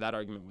would counter that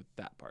argument with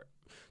that part.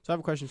 So I have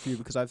a question for you,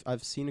 because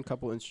I've seen a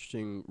couple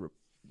interesting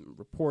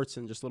reports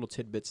and just little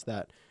tidbits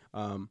that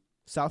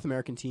South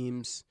American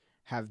teams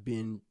have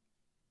been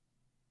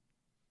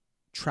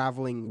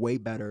traveling way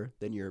better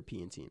than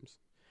European teams.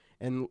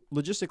 And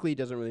logistically, it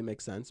doesn't really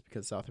make sense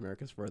because South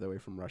America is further away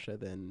from Russia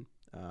than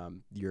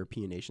the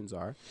European nations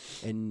are.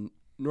 And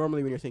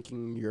normally when you're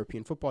thinking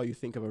European football, you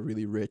think of a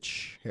really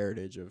rich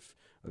heritage of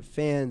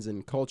fans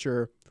and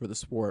culture for the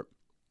sport.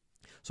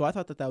 So I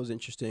thought that was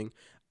interesting.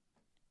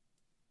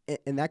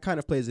 And that kind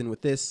of plays in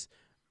with this.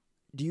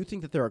 Do you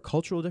think that there are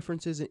cultural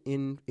differences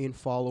in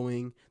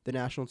following the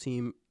national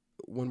team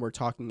when we're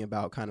talking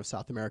about kind of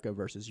South America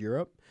versus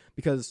Europe?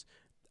 Because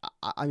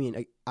I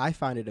mean, I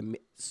find it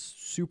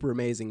super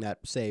amazing that,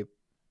 say,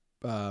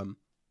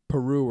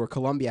 Peru or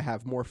Colombia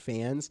have more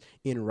fans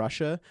in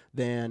Russia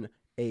than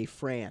a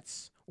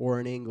France or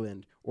an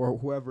England or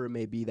whoever it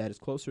may be that is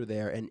closer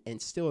there,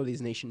 and still are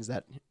these nations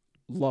that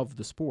love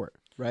the sport,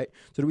 right?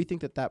 So do we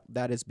think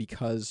that is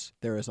because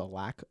there is a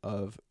lack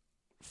of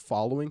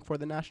following for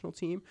the national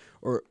team,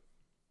 or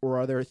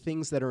are there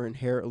things that are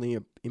inherently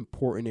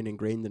important and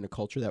ingrained in a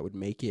culture that would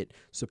make it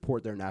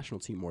support their national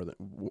team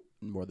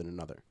more than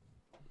another?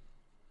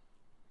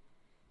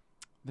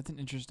 That's an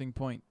interesting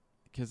point,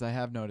 because I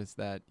have noticed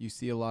that you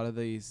see a lot of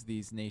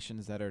these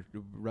nations that are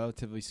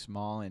relatively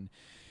small and,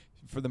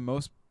 for the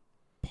most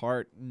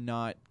part,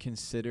 not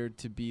considered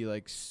to be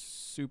like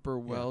super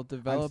well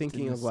developed. I'm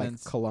thinking of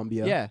sense. Like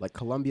Colombia. Yeah, like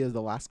Colombia,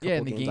 the last couple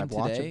of games I've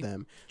watched of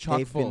them,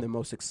 they've been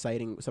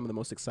some of the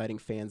most exciting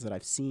fans that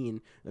I've seen.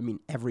 I mean,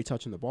 every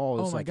touch on the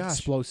ball is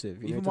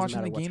explosive. Even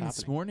watching the game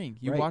this morning,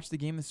 you watched the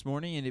game this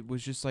morning, and it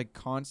was just like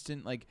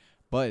constant like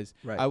buzz.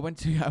 Right. I went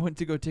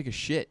to go take a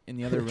shit in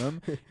the other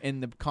room,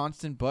 and the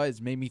constant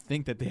buzz made me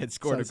think that they had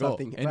scored a goal,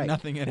 and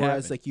nothing had happened.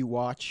 Whereas like you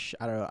watch,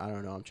 I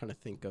don't know. I'm trying to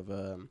think of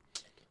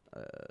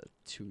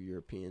two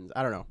Europeans.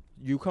 I don't know.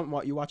 You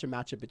watch a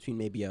matchup between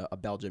maybe a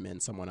Belgium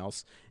and someone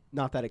else.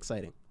 Not that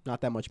exciting. Not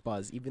that much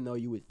buzz. Even though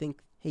you would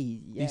think,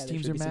 hey, yeah, these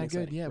teams are mad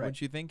good. Yeah,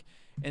 wouldn't you think?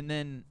 And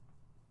then,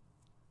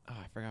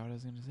 I forgot what I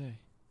was going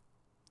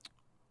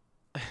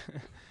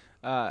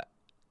to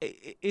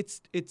say.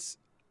 It's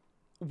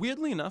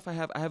weirdly enough, I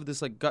have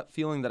this like gut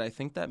feeling that I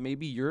think that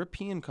maybe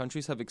European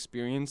countries have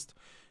experienced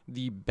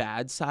the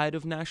bad side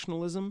of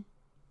nationalism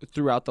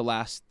throughout the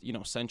last,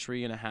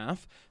 century and a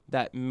half,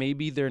 that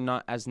maybe they're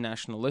not as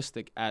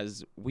nationalistic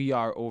as we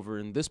are over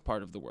in this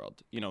part of the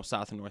world,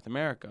 South and North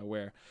America,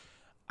 where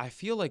I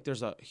feel like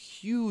there's a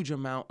huge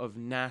amount of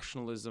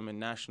nationalism and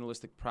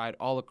nationalistic pride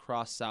all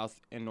across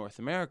South and North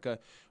America,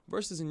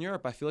 versus in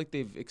Europe, I feel like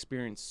they've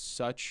experienced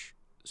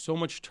so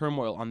much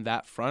turmoil on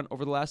that front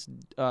over the last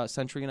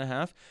century and a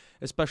half,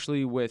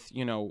 especially with,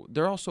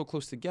 they're all so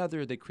close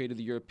together. They created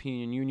the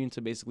European Union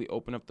to basically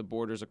open up the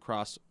borders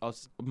across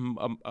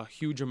a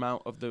huge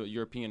amount of the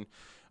European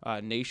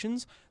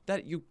nations,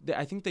 that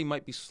I think they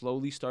might be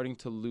slowly starting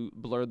to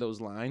blur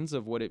those lines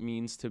of what it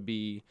means to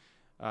be,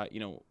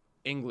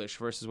 English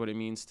versus what it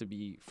means to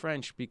be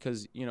French,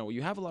 because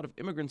you have a lot of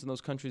immigrants in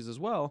those countries as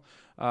well.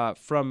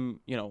 From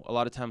a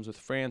lot of times with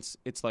France,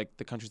 it's like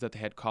the countries that they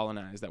had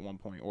colonized at one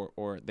point,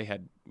 or they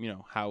had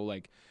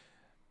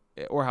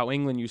or how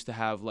England used to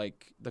have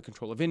like the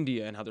control of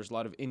India, and how there's a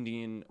lot of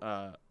Indian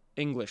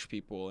English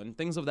people and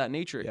things of that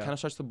nature. It Yeah. kind of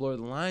starts to blur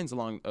the lines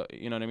along,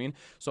 you know what I mean?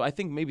 So I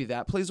think maybe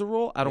that plays a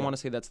role. I don't Yeah. want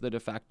to say that's the de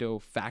facto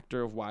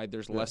factor of why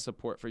there's Yeah. less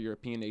support for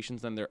European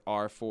nations than there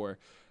are for,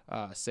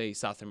 say,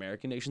 South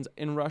American nations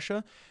in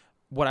Russia.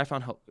 What I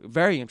found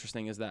very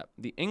interesting is that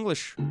the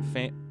English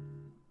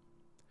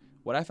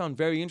What I found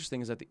very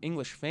interesting is that the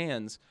English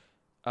fans,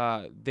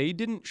 they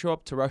didn't show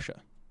up to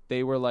Russia.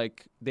 They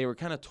were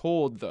kind of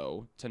told,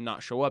 though, to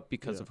not show up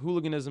because Yeah. of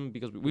hooliganism,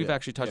 because we've Yeah.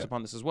 actually touched Yeah.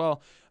 upon this as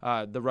well.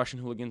 The Russian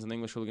hooligans and the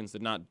English hooligans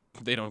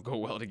they don't go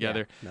well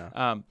together.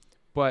 No.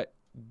 But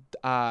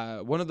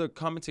one of the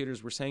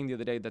commentators were saying the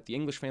other day that the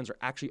English fans are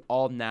actually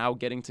all now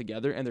getting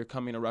together and they're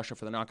coming to Russia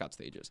for the knockout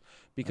stages,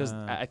 because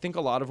I think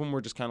a lot of them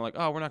were just kind of like,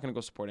 oh, we're not going to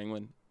go support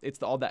England.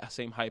 It's all that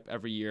same hype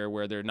every year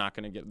where they're not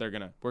going to get, we're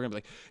going to be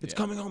like, it's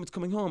coming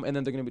home, and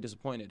then they're going to be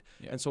disappointed.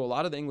 Yeah. And so a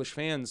lot of the English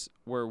fans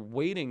were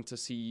waiting to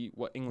see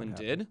what England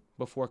did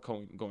before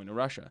going to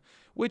Russia,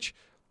 which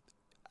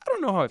I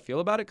don't know how I feel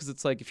about it, because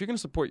it's like, if you're going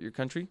to support your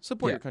country,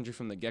 support Yeah. your country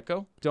from the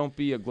get-go. Don't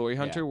be a glory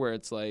hunter where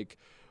it's like,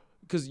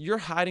 because you're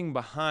hiding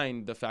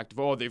behind the fact of,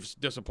 oh, they've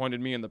disappointed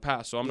me in the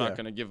past, so I'm Yeah. not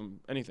going to give them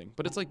anything.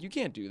 But it's like, you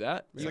can't do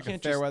that. It's you like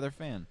can't a fair weather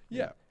fan.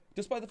 Yeah.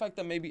 Despite the fact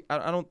that maybe,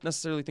 I don't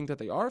necessarily think that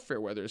they are fair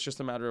weather. It's just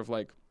a matter of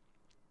like,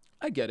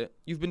 I get it.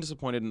 You've been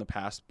disappointed in the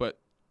past, but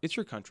it's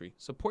your country.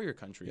 Support your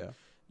country Yeah.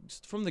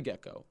 just from the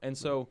get-go. And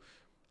so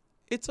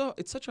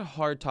it's such a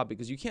hard topic,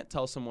 because you can't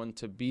tell someone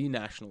to be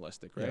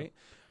nationalistic, right?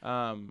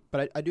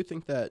 But I do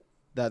think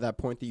that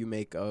point that you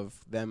make of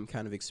them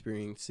kind of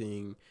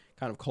experiencing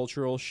kind of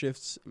cultural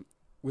shifts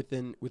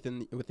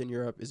within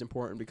Europe is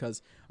important,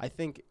 because I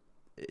think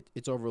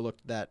it's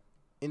overlooked that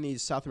in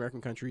these South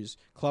American countries,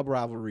 club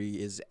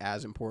rivalry is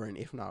as important,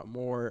 if not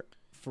more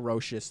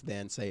ferocious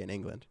than, say, in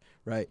England,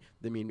 right?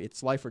 I mean,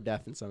 it's life or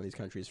death in some of these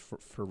countries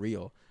for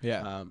real.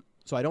 Yeah.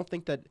 So I don't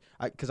think that,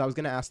 because I was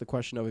going to ask the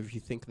question of if you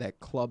think that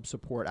club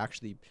support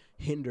actually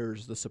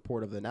hinders the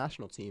support of the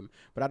national team,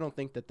 but I don't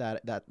think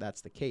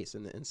that's the case.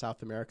 And in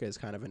South America is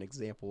kind of an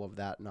example of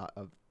that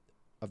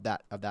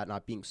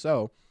not being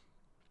so.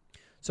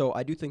 So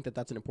I do think that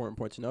that's an important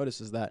point to notice,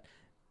 is that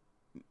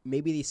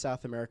maybe these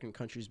South American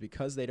countries,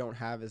 because they don't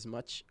have as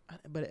much,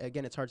 but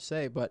again, it's hard to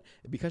say, but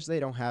because they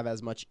don't have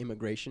as much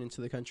immigration into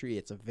the country,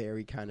 it's a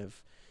very kind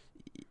of,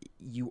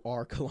 you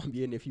are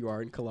Colombian if you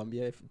are in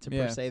Colombia,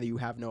 per se, that you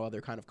have no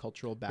other kind of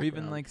cultural Or background.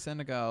 even like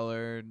Senegal,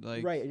 or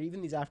like Right, and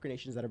even these African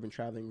nations that have been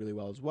traveling really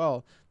well as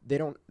well, they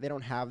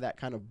don't have that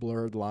kind of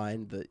blurred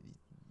line, the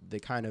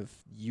kind of,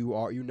 you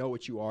know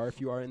what you are if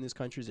you are in these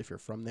countries, if you're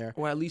from there.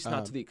 Or at least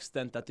not to the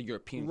extent that the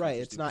European Right,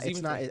 countries do. 'Cause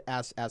it's not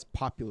even as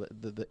popular,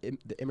 the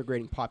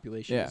immigrating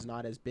population Yeah. is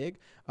not as big.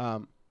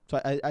 So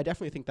I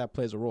definitely think that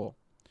plays a role.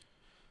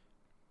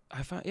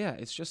 I find,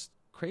 it's just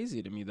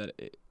crazy to me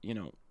that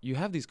you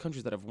have these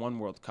countries that have won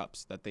World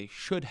Cups that they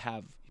should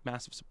have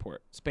massive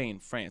support. Spain,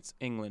 France,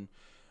 England,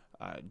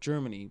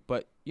 Germany,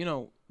 but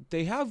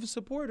they have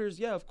supporters,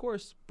 yeah, of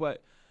course,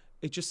 but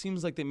it just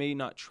seems like they may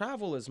not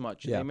travel as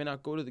much. Yeah. They may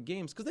not go to the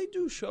games, because they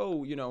do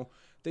show,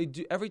 they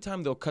do, every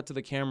time they'll cut to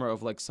the camera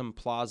of like some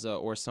plaza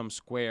or some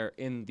square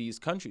in these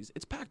countries,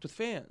 it's packed with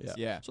fans.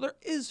 Yeah. So there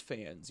is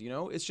fans,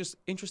 it's just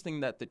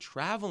interesting that the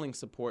traveling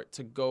support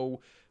to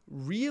go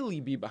really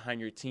be behind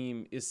your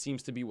team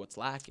seems to be what's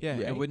lacking. Yeah,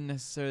 right? it wouldn't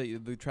necessarily,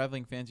 the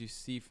traveling fans you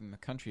see from the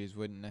countries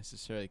wouldn't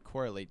necessarily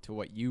correlate to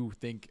what you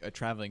think a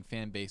traveling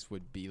fan base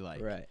would be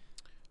like. Right.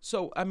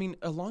 So, I mean,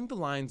 along the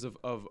lines of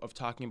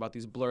talking about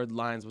these blurred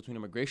lines between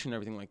immigration and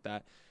everything like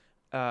that,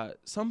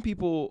 some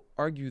people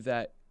argue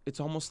that it's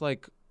almost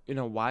like,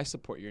 why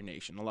support your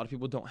nation? A lot of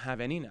people don't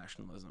have any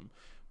nationalism.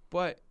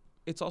 But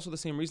it's also the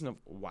same reason of,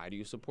 why do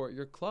you support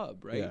your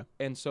club, right? Yeah.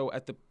 And so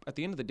at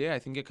the end of the day, I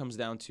think it comes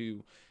down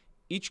to,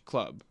 each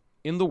club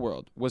in the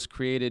world was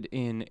created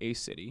in a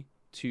city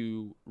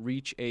to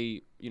reach a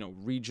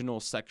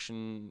regional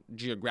section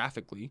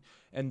geographically,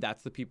 and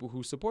that's the people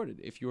who supported.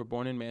 If you were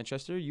born in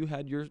Manchester, you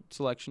had your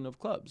selection of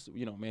clubs,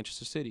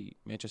 Manchester City,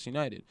 Manchester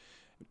United.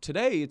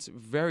 Today it's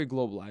very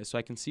globalized, so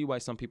I can see why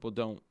some people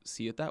don't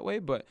see it that way,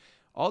 but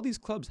all these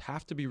clubs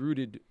have to be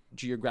rooted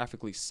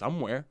geographically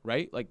somewhere,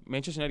 right? Like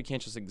Manchester United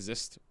can't just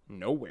exist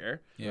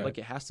nowhere. Yeah. Like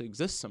it has to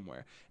exist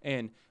somewhere.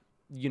 And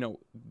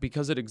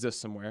because it exists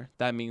somewhere,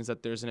 that means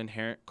that there's an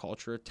inherent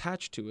culture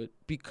attached to it,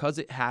 because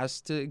it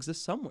has to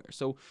exist somewhere.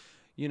 So,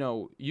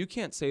 you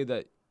can't say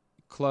that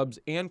clubs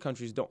and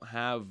countries don't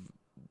have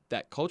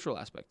that cultural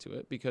aspect to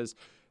it, because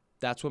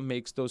that's what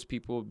makes those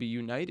people be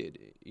united,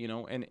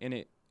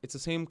 and it's the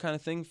same kind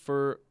of thing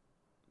for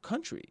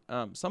country.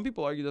 Some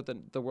people argue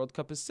that the World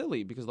Cup is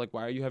silly, because like,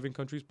 why are you having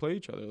countries play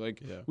each other?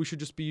 Like, we should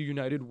just be a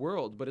united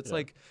world. But it's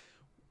like,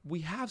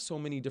 we have so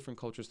many different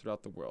cultures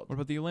throughout the world. What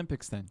about the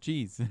Olympics then?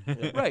 Jeez.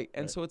 Right.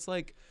 And so it's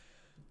like,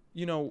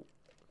 your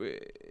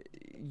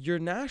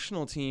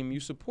national team,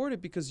 you support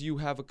it because you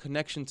have a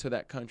connection to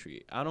that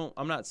country.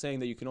 I'm not saying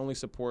that you can only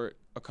support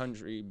a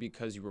country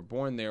because you were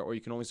born there, or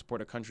you can only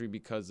support a country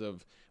because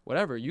of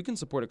whatever. You can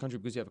support a country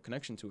because you have a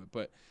connection to it,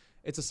 but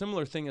it's a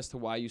similar thing as to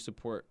why you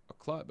support a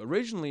club.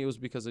 Originally, it was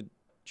because of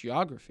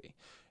geography.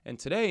 And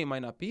today it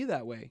might not be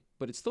that way,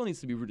 but it still needs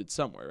to be rooted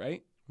somewhere,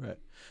 right? Right.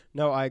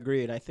 No, I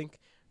agree. And I think,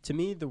 to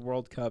me, the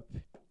World Cup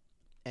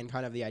and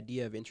kind of the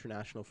idea of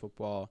international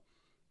football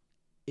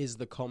is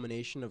the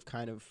culmination of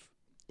kind of,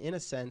 in a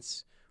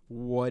sense,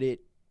 what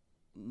it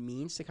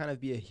means to kind of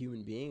be a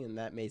human being. And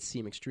that may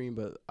seem extreme,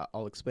 but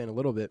I'll explain a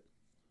little bit.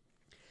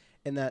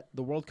 And that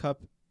the World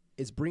Cup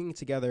is bringing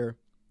together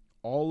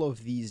all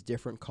of these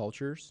different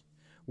cultures,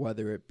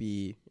 whether it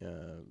be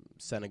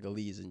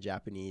Senegalese and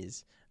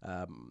Japanese,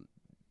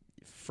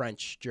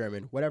 French,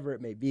 German, whatever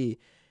it may be.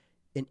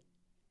 And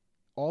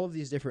all of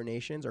these different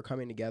nations are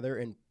coming together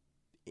and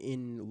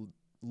in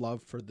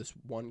love for this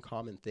one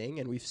common thing.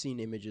 And we've seen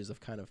images of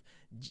kind of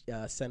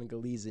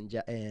Senegalese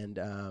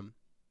and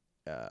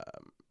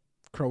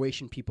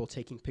Croatian people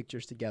taking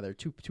pictures together.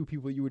 Two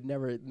people you would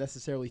never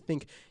necessarily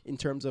think in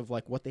terms of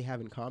like what they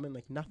have in common,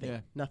 like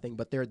nothing.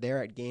 But they're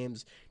there at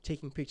games,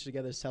 taking pictures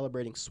together,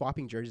 celebrating,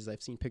 swapping jerseys.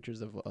 I've seen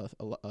pictures of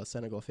a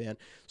Senegal fan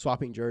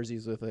swapping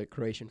jerseys with a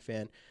Croatian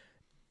fan.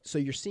 So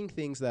you're seeing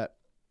things that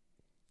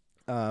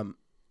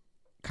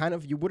kind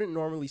of you wouldn't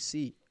normally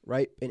see,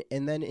 right?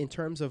 And then in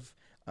terms of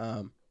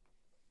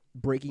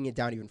breaking it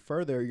down even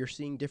further, you're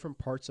seeing different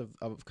parts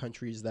of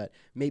countries that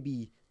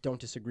maybe don't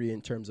disagree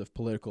in terms of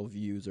political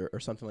views or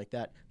something like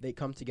that. They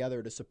come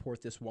together to support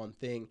this one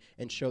thing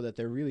and show that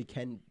there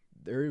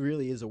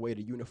really is a way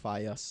to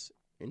unify us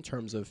in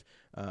terms of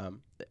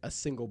a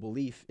single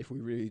belief if we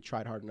really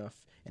tried hard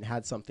enough and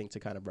had something to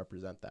kind of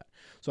represent that.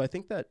 So I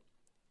think that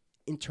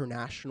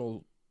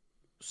international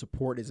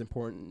support is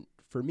important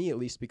for me, at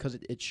least, because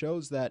it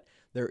shows that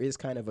there is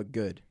kind of a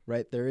good,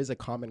 right? There is a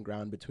common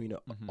ground between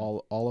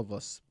all of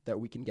us that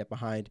we can get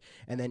behind.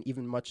 And then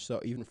even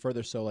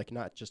further so, like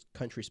not just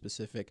country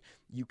specific,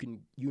 you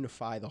can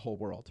unify the whole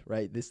world,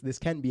 right? This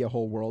can be a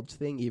whole world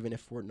thing, even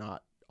if we're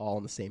not all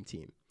on the same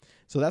team.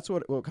 So that's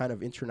what kind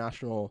of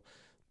international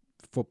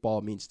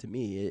football means to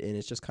me. And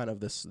it's just kind of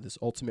this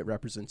ultimate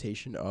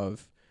representation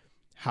of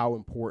how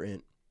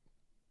important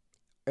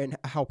and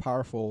how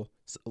powerful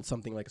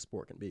something like a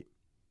sport can be.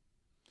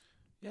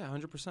 Yeah,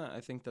 100%. I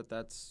think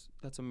that's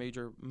a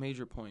major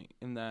point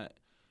in that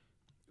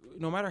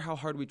no matter how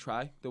hard we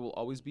try, there will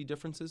always be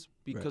differences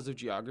because of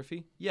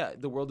geography. Yeah,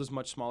 the world is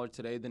much smaller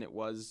today than it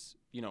was,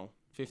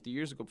 50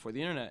 years ago before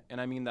the internet.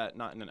 And I mean that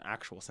not in an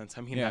actual sense.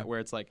 I mean that where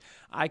it's like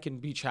I can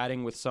be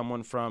chatting with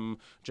someone from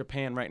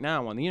Japan right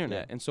now on the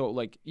internet. Yeah. And so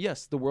like,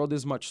 yes, the world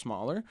is much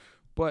smaller,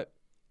 but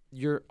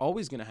you're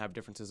always going to have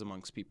differences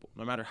amongst people,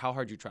 no matter how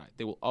hard you try.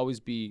 There will always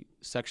be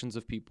sections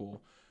of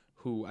people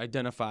who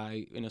identify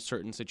in a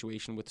certain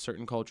situation with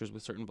certain cultures,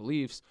 with certain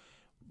beliefs.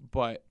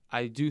 But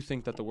I do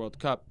think that the World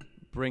Cup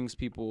brings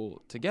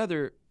people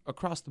together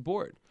across the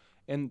board.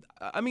 And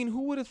I mean,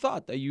 who would have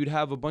thought that you'd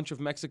have a bunch of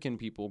Mexican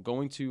people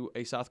going to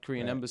a South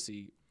Korean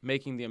embassy,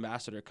 making the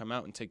ambassador come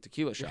out and take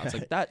tequila shots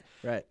like that?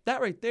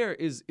 That right there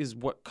is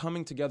what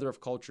coming together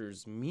of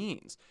cultures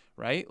means,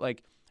 right?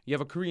 Like, you have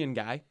a Korean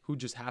guy who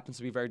just happens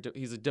to be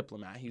he's a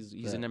diplomat.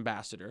 He's an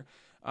ambassador.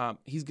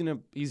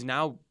 He's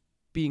now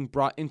being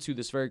brought into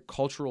this very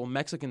cultural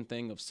Mexican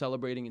thing of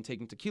celebrating and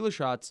taking tequila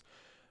shots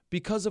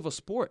because of a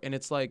sport. And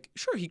it's like,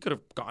 sure, he could have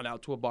gone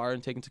out to a bar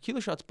and taken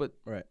tequila shots, but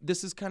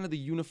this is kind of the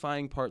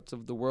unifying parts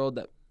of the world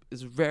that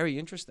is very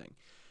interesting.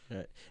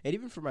 Right. And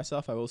even for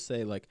myself, I will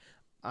say, like,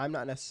 I'm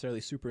not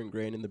necessarily super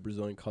ingrained in the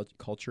Brazilian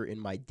culture in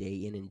my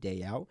day in and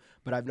day out,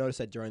 but I've noticed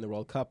that during the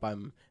World Cup,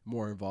 I'm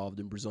more involved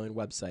in Brazilian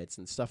websites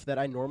and stuff that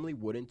I normally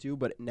wouldn't do,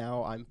 but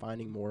now I'm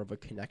finding more of a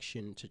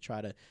connection to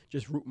try to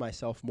just root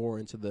myself more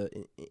into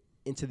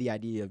the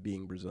idea of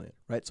being Brazilian,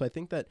 right? So I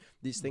think that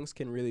these things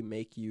can really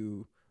make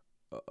you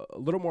a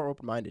little more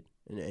open-minded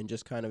and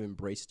just kind of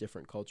embrace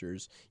different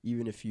cultures,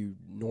 even if you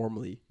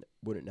normally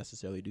wouldn't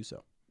necessarily do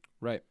so.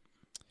 Right.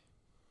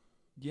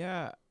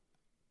 Yeah.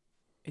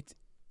 It's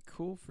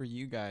cool for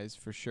you guys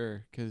for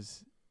sure,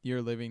 because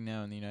you're living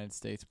now in the United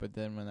States, but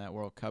then when that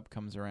World Cup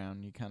comes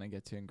around, you kind of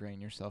get to ingrain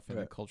yourself in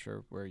the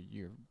culture where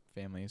your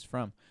family is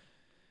from.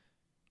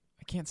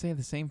 I can't say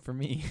the same for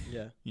me.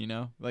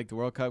 Yeah. Like the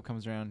World Cup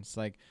comes around, it's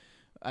like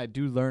I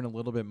do learn a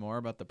little bit more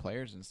about the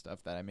players and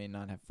stuff that I may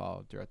not have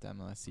followed throughout the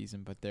MLS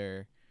season, but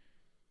I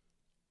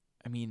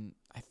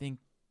think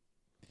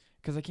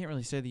because I can't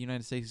really say the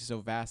United States is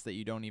so vast that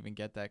you don't even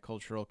get that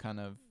cultural kind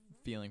of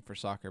feeling for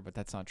soccer, but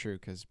that's not true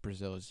because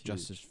Brazil is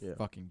just as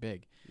fucking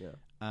big. Yeah.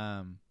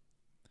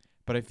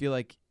 But I feel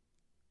like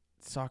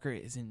soccer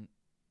isn't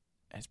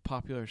as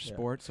popular a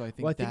sport, so I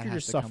think that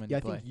has to come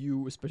into play. I think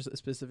you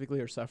specifically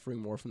are suffering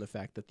more from the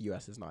fact that the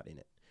U.S. is not in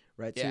it.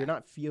 Right, so you're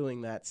not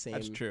feeling that same.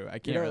 That's true. I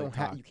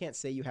can't you can't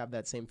say you have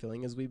that same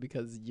feeling as we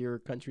because your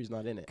country's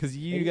not in it. Because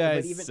you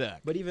guys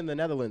suck. But even the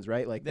Netherlands,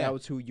 right? Like that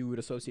was who you would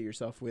associate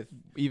yourself with.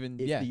 Even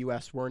if the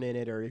U.S. weren't in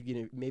it, or if,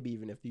 maybe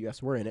even if the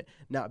U.S. were in it,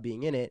 not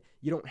being in it,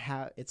 you don't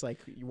have. It's like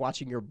you're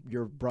watching your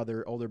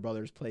older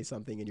brothers play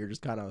something, and you're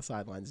just kind of on the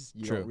sidelines.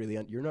 You don't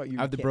really. You're not.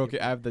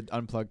 I have the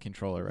unplugged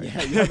controller right now.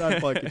 Yeah, you have the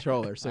unplugged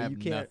controller, so I have you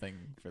can't. Nothing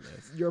for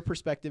this. Your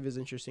perspective is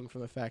interesting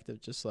from the fact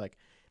of just like.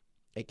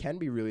 it can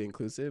be really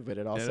inclusive, but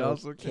it also,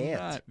 can't.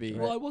 cannot be.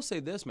 Well, I will say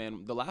this,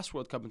 man. The last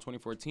World Cup in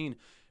 2014,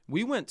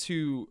 we went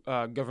to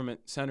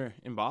Government Center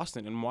in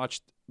Boston and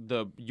watched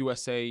the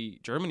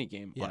USA-Germany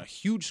game on Yeah. a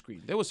huge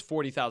screen. There was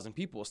 40,000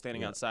 people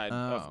standing outside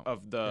Oh.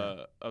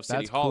 of City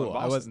That's Hall cool. in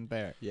Boston. I wasn't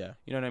there. Yeah.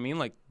 You know what I mean?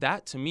 Like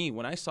that to me,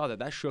 when I saw that,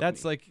 that shook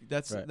That's me. like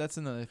that's Right. that's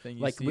another thing.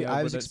 You Like see I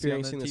over was see on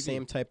experiencing the TV.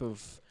 same type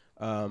of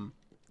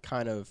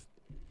kind of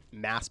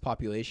mass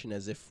population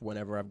as if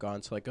whenever I've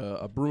gone to like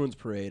a Bruins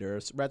parade or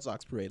a Red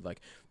Sox parade,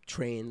 like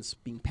trains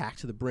being packed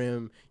to the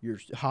brim, you're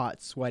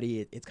hot,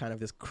 sweaty, it's kind of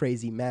this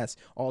crazy mess,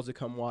 all to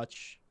come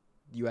watch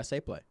the USA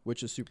play,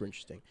 which is super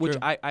interesting. Which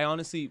True. I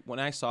honestly, when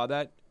I saw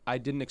that, I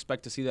didn't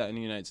expect to see that in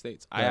the United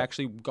States. I Right.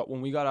 actually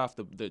when we got off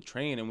the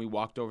train and we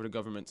walked over to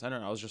Government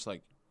Center, I was just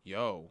like,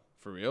 yo,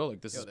 for real? Like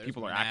this Yo, is there's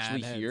people are mad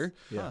actually heads. here.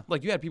 Yeah.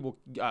 Like you had people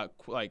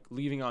like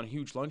leaving on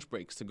huge lunch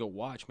breaks to go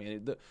watch,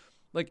 man.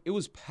 It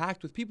was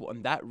packed with people,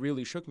 and that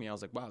really shook me. I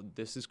was like, wow,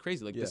 this is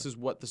crazy. Like this Yeah. is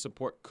what the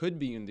support could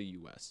be in the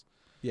U.S.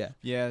 Yeah.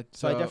 Yeah.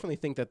 So I definitely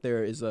think that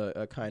there is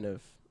a kind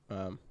of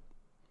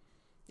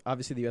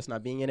obviously the U.S.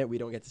 not being in it, we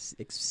don't get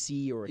to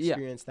see or Yeah.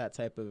 experience that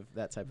type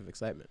of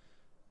excitement.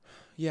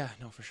 Yeah,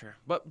 no, for sure.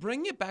 But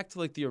bring it back to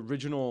like the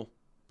original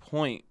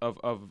point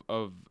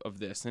of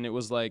this, and it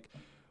was like,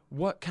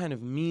 what kind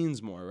of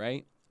means more,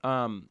 right?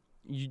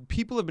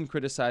 People have been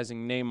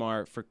criticizing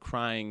Neymar for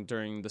crying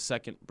during the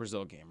second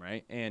Brazil game,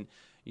 right? And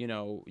you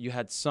know, you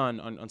had Son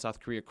on South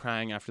Korea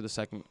crying after the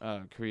second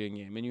Korean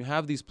game, and you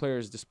have these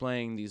players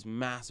displaying these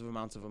massive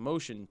amounts of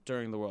emotion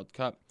during the World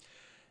Cup.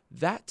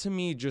 That to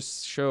me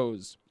just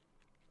shows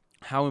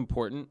how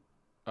important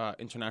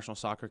international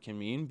soccer can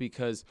mean,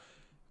 because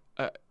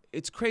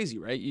it's crazy,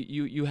 right?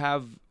 You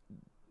have,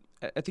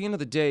 at the end of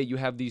the day, you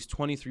have these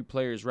 23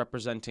 players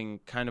representing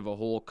kind of a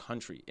whole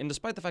country. And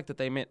despite the fact that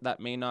that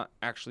may not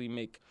actually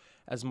make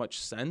as much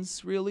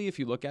sense, really, if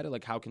you look at it,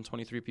 like how can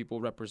 23 people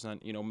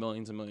represent, you know,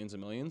 millions and millions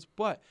and millions?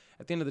 But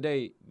at the end of the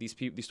day, these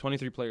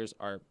 23 players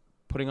are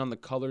putting on the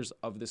colors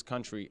of this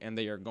country, and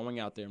they are going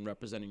out there and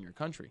representing your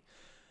country.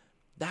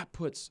 That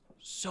puts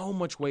so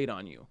much weight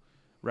on you.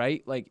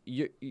 Right, like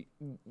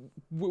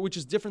which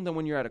is different than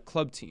when you're at a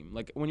club team.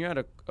 Like when you're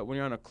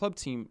on a club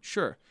team,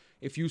 sure.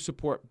 If you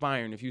support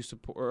Bayern, if you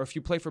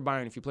play for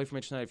Bayern, if you play for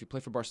Manchester United, if you play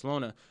for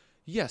Barcelona,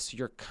 yes,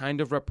 you're kind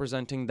of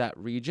representing that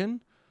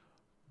region.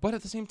 But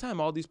at the same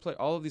time, all of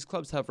these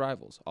clubs have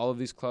rivals. All of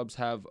these clubs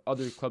have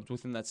other clubs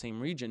within that same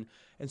region,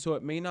 and so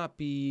it may not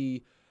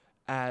be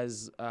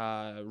as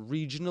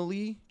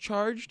regionally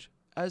charged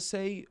as,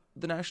 say,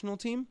 the national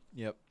team.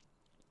 Yep.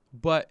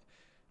 But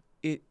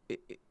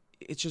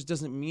it just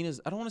doesn't mean as,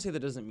 I don't want to say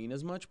that it doesn't mean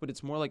as much, but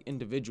it's more like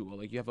individual.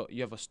 Like you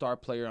have a star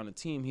player on a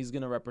team, he's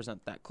going to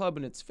represent that club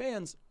and its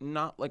fans,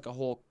 not like a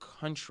whole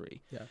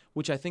country. Yeah.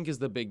 Which I think is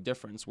the big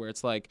difference, where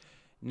it's like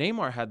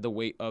Neymar had the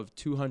weight of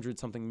 200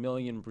 something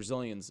million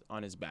Brazilians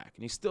on his back,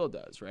 and he still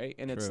does, right?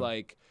 And it's True.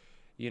 like,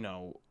 you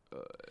know,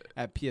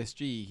 At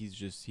PSG,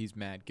 he's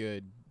mad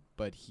good,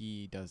 but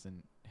he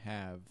doesn't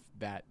have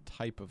that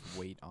type of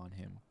weight on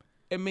him.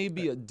 it may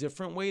be a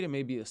different weight, it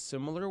may be a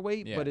similar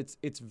weight, Yeah. but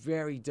it's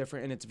very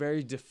different, and it's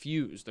very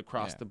diffused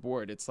across Yeah. the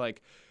board. It's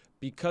like,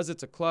 because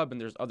it's a club and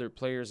there's other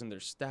players and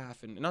there's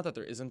staff, and not that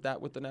there isn't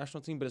that with the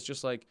national team, but it's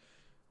just like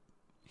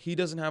he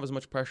doesn't have as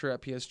much pressure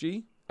at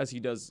PSG as he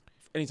does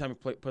anytime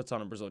he puts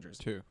on a Brazil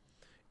jersey. Too.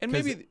 And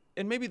 'Cause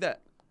maybe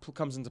that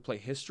comes into play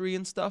history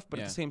and stuff, but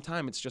at Yeah. the same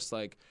time, it's just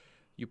like,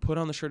 you put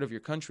on the shirt of your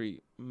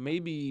country,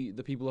 maybe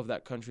the people of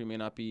that country may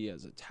not be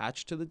as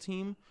attached to the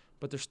team,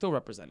 but they're still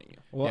representing you.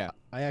 Well, Yeah.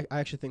 I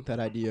actually think that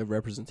idea of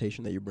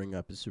representation that you bring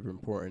up is super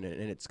important, and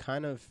it's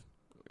kind of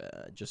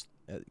just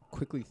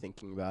quickly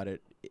thinking about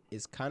it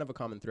is kind of a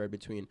common thread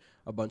between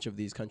a bunch of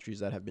these countries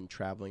that have been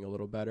traveling a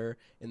little better,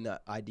 in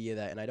the idea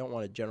that, and I don't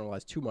want to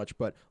generalize too much,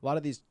 but a lot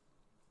of these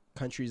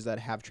countries that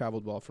have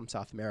traveled well from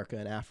South America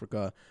and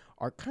Africa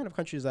are kind of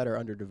countries that are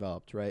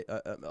underdeveloped, right?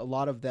 A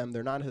lot of them,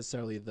 they're not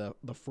necessarily the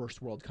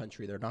first world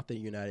country. They're not the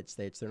United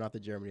States. They're not the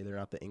Germany. They're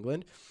not the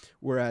England.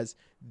 Whereas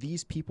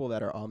these people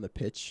that are on the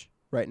pitch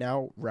right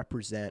now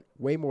represent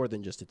way more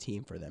than just a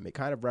team for them. It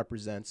kind of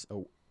represents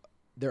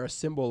they're a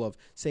symbol of,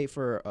 say,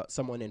 for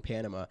someone in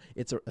Panama,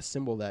 it's a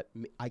symbol that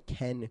I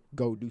can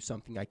go do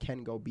something. I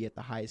can go be at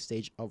the highest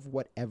stage of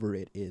whatever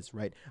it is,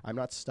 right? I'm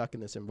not stuck in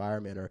this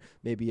environment. Or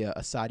maybe a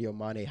Sadio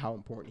Mane, how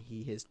important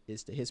he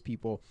is to his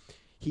people.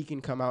 He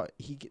can come out.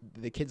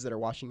 The kids that are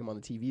watching him on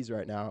the TVs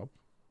right now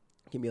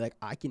can be like,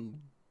 I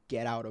can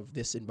get out of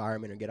this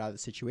environment or get out of the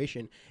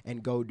situation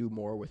and go do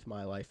more with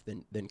my life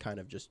than kind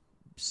of just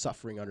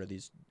suffering under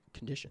these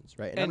conditions,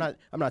 right? And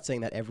I'm not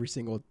saying that every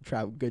single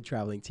good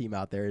traveling team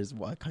out there is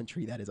a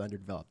country that is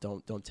underdeveloped.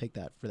 Don't take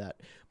that for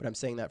that. But I'm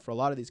saying that for a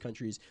lot of these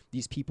countries,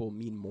 these people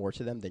mean more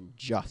to them than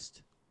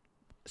just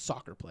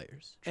soccer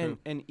players. And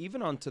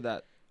even onto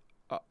that,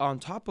 on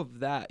top of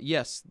that,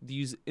 yes,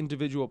 these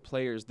individual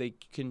players, they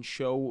can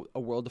show a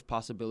world of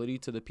possibility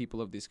to the people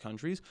of these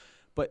countries.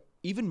 But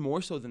even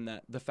more so than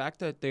that, the fact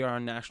that they are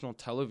on national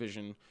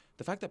television,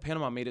 the fact that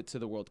Panama made it to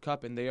the World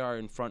Cup and they are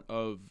in front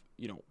of,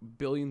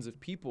 billions of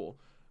people,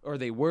 or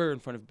they were in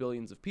front of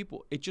billions of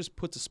people, it just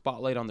puts a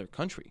spotlight on their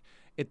country.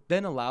 It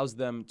then allows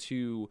them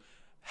to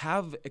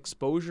have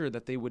exposure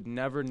that they would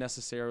never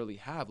necessarily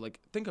have. Like,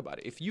 think about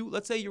it. If you,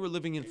 let's say you were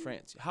living in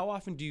France, how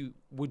often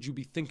would you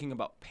be thinking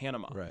about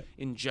Panama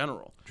in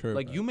general? True.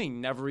 Like, you may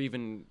never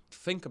even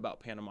think about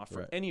Panama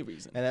for any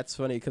reason. And that's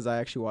funny because I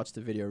actually watched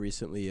a video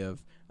recently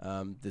of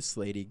this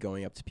lady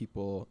going up to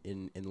people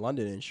in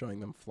London and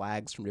showing them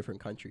flags from different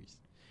countries.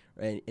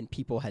 Right? And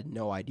people had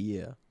no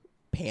idea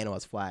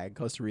Panama's flag,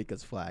 Costa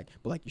Rica's flag,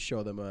 but like you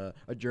show them a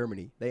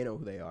Germany, they know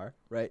who they are,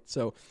 right?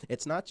 So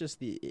it's not just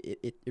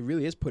it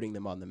really is putting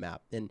them on the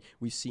map, and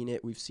we've seen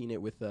it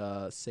with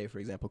say for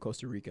example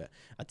Costa Rica,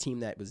 a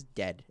team that was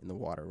dead in the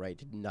water, right?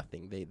 Did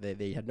nothing.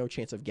 They had no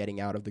chance of getting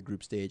out of the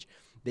group stage.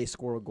 They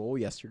score a goal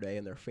yesterday,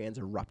 and their fans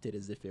erupted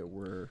as if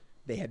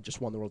they had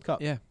just won the World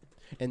Cup. Yeah,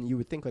 and you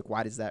would think like,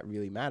 why does that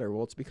really matter?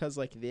 Well, it's because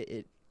like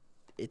it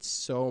is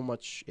so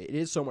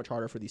much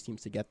harder for these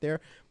teams to get there,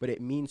 but it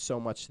means so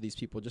much to these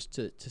people just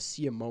to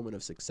see a moment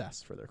of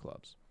success for their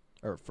clubs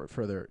or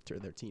for their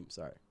team.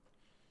 Sorry.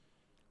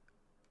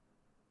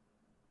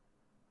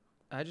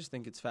 I just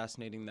think it's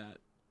fascinating that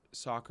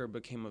soccer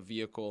became a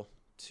vehicle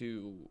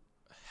to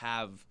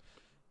have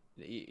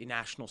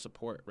national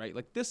support, right?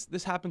 Like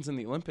this happens in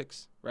the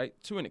Olympics, right?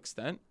 To an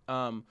extent.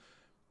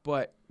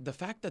 But the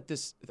fact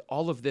that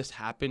all of this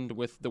happened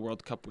with the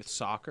World Cup with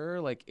soccer,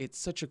 like it's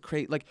such a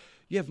like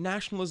you have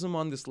nationalism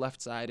on this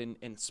left side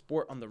and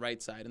sport on the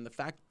right side. And the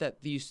fact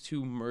that these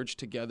two merged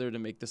together to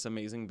make this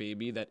amazing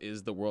baby that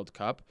is the World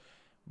Cup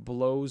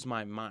blows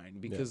my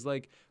mind because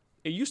like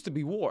it used to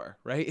be war,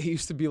 right? It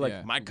used to be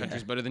like my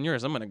country's better than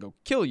yours. I'm going to go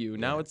kill you.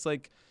 Now it's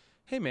like,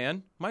 hey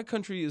man, my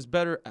country is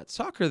better at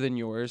soccer than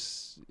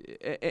yours.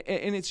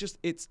 And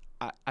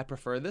I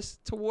prefer this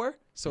to war.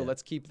 So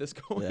let's keep this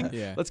going.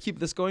 Yeah. Let's keep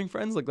this going,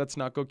 friends. Like, let's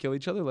not go kill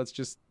each other. Let's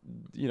just,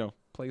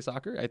 play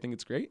soccer. I think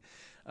it's great.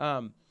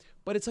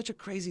 But it's such a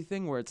crazy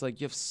thing where it's like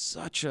you have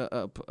such on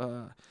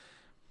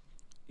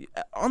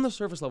the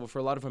surface level for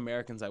a lot of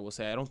Americans, I will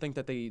say, I don't think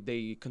that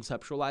they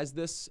conceptualize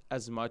this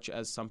as much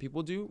as some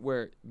people do,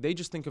 where they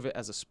just think of it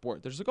as a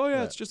sport. They're just like,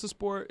 it's just a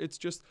sport. It's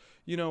just,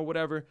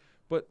 whatever.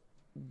 But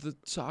the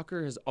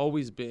soccer has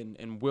always been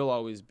and will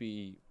always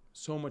be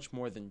so much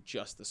more than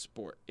just the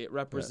sport. It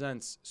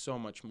represents so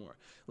much more.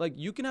 Like,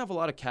 you can have a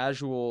lot of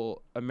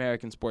casual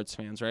American sports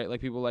fans, right?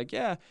 Like, people like,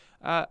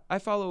 I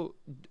follow,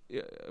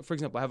 for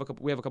example,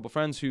 we have a couple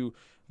friends who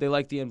they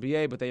like the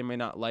NBA, but they may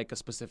not like a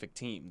specific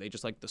team. They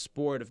just like the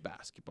sport of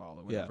basketball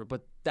or whatever.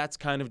 But that's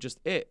kind of just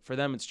it. For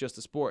them, it's just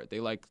a sport.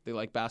 They like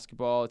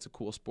basketball. It's a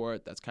cool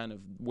sport. That's kind of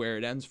where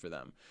it ends for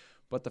them.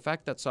 But the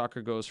fact that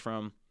soccer goes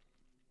from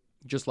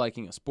just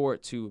liking a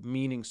sport to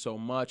meaning so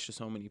much to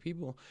so many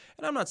people.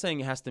 And I'm not saying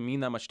it has to mean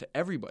that much to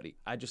everybody.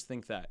 I just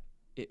think that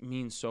it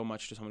means so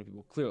much to so many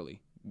people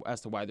clearly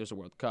as to why there's a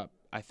World Cup.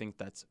 I think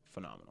that's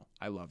phenomenal.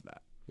 I love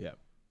that. Yeah.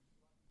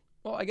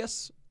 Well, I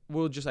guess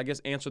we'll just,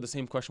 answer the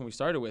same question we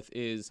started with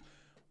is,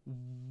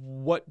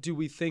 what do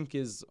we think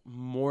is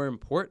more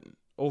important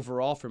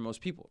overall for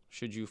most people?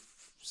 Should you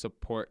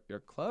support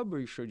your club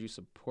or should you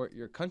support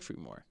your country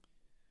more?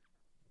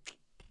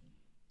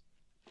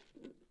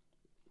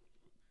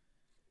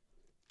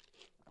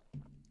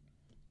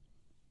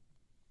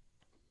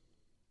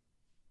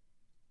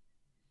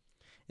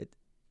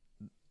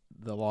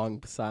 The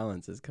long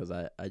silence is because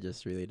I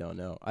just really don't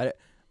know. I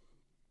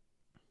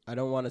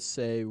don't want to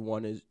say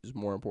one is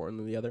more important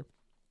than the other.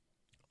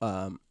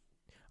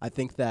 I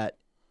think that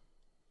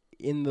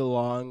in the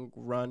long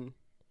run,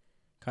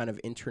 kind of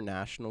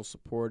international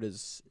support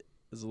is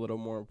a little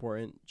more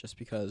important, just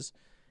because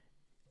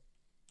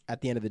at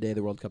the end of the day,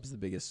 the World Cup is the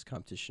biggest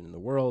competition in the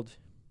world.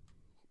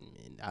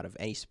 And out of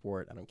any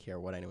sport, I don't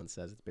care what anyone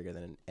says, it's bigger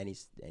than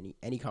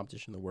any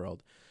competition in the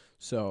world.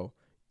 So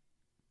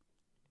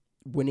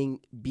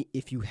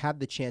if you have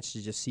the chance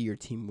to just see your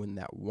team win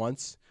that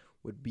once,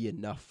 would be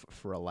enough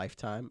for a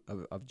lifetime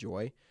of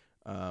joy.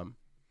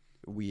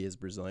 We as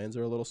Brazilians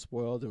are a little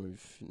spoiled, and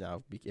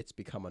it's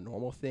become a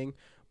normal thing.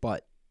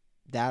 But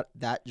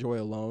that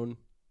joy alone,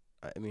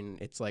 I mean,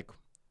 it's like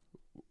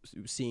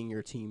seeing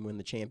your team win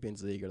the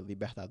Champions League or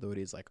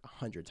Libertadores like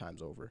 100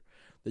 times over.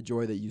 The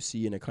joy that you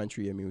see in a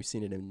country, I mean, we've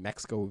seen it in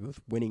Mexico with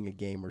winning a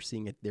game or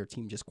seeing their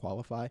team just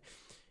qualify.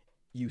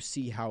 You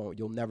see how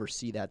you'll never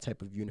see that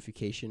type of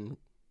unification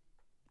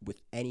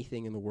with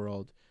anything in the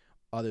world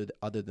other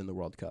than the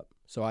World Cup.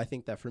 So I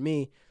think that for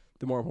me,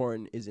 the more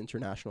important is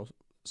international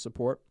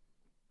support.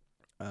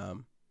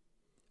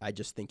 I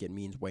just think it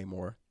means way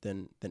more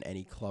than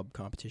any club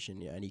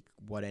competition,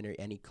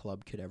 any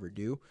club could ever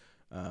do.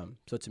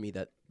 So to me,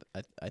 that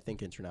I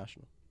think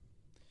international.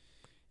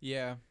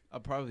 Yeah,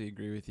 I'll probably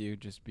agree with you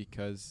just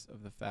because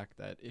of the fact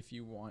that if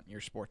you want your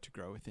sport to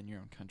grow within your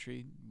own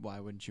country, why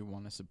wouldn't you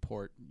want to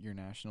support your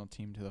national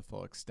team to the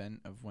full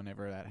extent of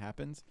whenever that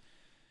happens?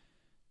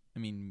 I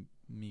mean,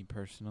 me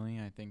personally,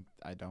 I think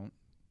I don't,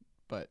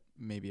 but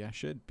maybe I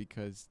should,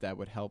 because that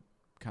would help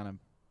kind of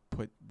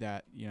put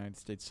that United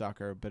States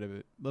soccer a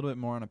little bit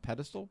more on a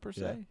pedestal per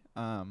se.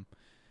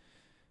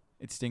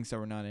 It stinks that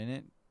we're not in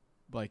it,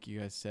 like you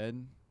guys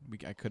said,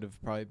 I could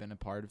have probably been a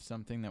part of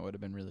something that would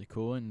have been really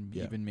cool and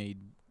Yeah. even made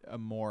a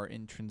more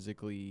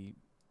intrinsic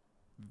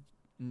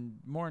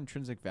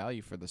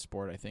value for the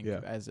sport, I think,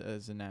 Yeah. as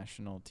a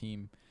national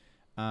team.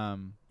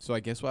 So I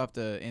guess we'll have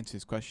to answer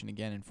this question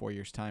again in 4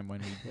 years' time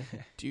when we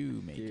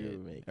do make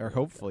it, or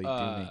hopefully do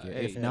make it.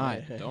 Hey, If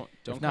not, don't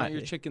if count not,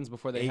 your chickens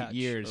before they 8 hatch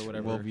years or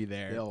whatever. we'll be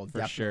there They'll for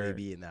definitely sure.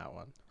 be in that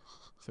one.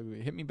 So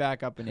hit me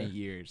back up in 8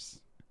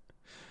 years.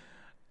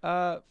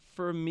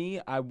 For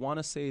me, I want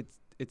to say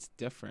it's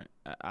different.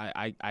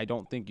 I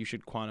don't think you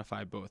should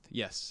quantify both.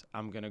 Yes,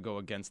 I'm gonna go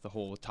against the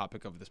whole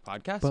topic of this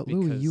podcast. But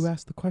because Louis, you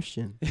asked the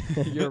question.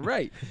 you're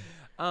right.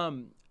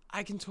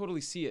 I can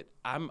totally see it.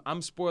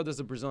 I'm spoiled as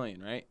a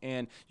Brazilian, right?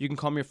 And you can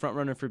call me a front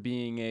runner for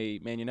being a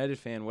Man United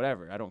fan,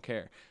 whatever. I don't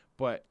care.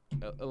 But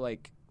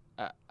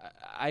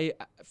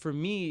for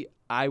me,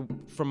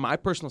 from my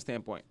personal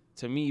standpoint,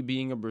 to me,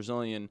 being a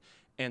Brazilian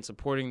and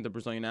supporting the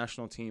Brazilian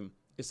national team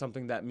is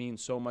something that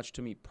means so much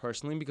to me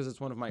personally because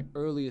it's one of my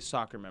earliest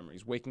soccer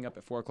memories, waking up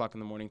at 4 o'clock in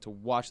the morning to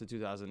watch the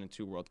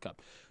 2002 World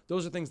Cup.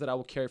 Those are things that I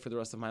will carry for the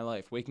rest of my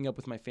life. Waking up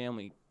with my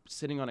family,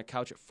 sitting on a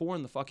couch at 4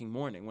 in the fucking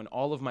morning when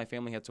all of my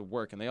family had to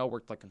work and they all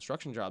worked like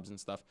construction jobs and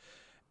stuff,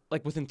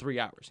 like within 3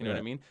 hours. You know what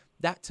I mean?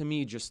 That to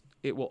me,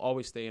 it will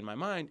always stay in my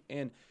mind.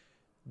 And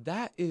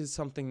that is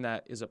something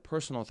that is a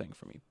personal thing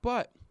for me.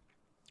 But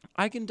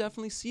I can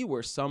definitely see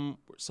where some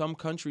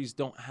countries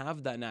don't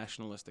have that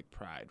nationalistic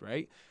pride,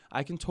 right?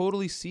 I can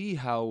totally see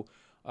how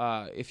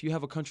if you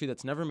have a country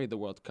that's never made the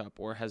World Cup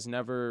or has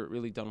never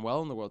really done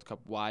well in the World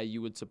Cup, why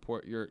you would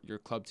support your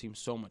club team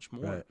so much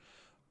more. Right.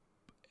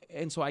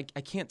 And so I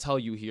can't tell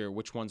you here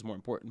which one's more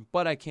important,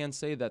 but I can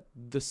say that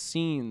the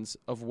scenes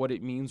of what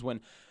it means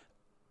when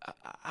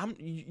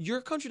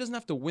your country doesn't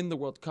have to win the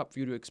World Cup for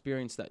you to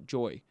experience that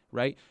joy,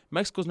 right?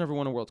 Mexico's never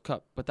won a World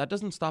Cup, but that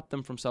doesn't stop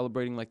them from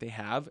celebrating like they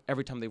have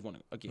every time they've won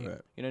a game.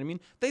 Right. You know what I mean?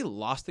 They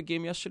lost the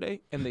game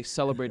yesterday, and they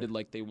celebrated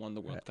like they won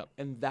the World Cup.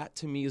 And that,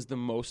 to me, is the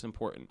most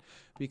important.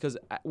 Because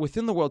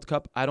within the World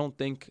Cup, I don't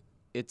think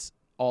it's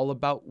all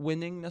about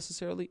winning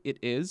necessarily. It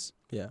is.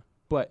 Yeah.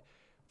 But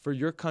for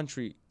your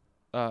country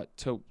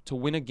to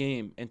win a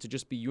game and to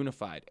just be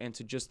unified and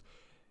to just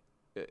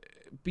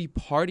be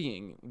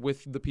partying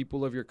with the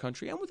people of your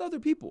country and with other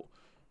people,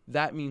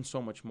 that means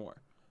so much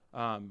more.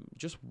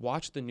 Just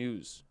watch the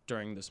news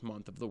during this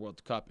month of the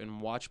World Cup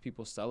and watch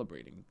people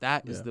celebrating.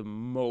 That is the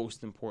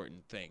most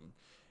important thing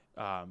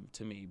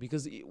to me,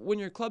 because when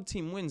your club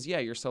team wins,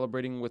 you're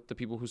celebrating with the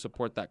people who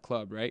support that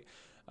club, right?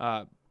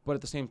 But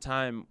at the same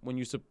time, when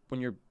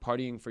you're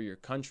partying for your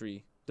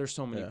country, there's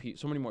so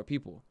many more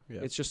people.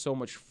 Yeah. It's just so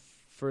much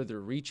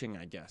further reaching,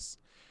 I guess.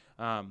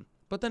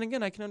 But then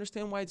again, I can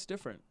understand why it's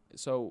different.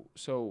 So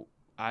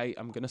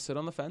I'm going to sit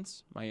on the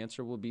fence. My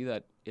answer will be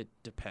that it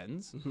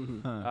depends.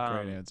 Great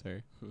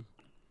answer.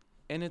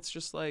 And it's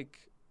just like,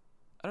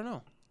 I don't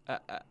know.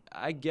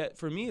 I get,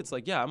 for me, it's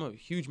like, I'm a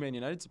huge Man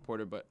United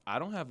supporter, but I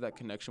don't have that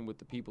connection with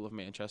the people of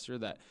Manchester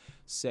that,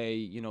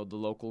 say, the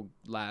local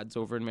lads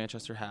over in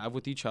Manchester have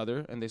with each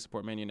other, and they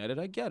support Man United.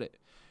 I get it.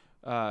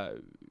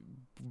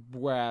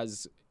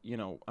 Whereas,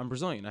 I'm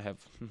Brazilian. I have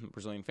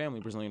Brazilian family,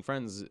 Brazilian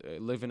friends,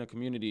 live in a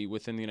community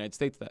within the United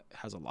States that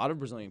has a lot of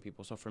Brazilian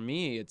people. So for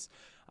me,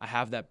 I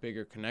have that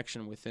bigger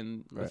connection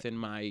within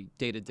my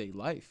day-to-day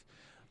life.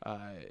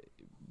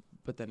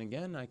 But then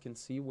again, I can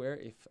see where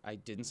if I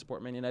didn't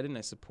support Man United and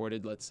I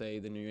supported, let's say,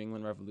 the New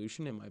England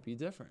Revolution, it might be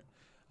different.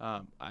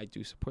 I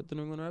do support the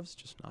New England Revs,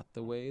 just not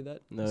the way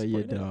that. No,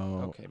 you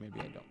don't. Okay, maybe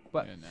I don't.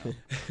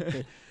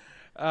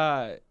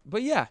 But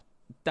but yeah,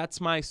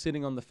 that's my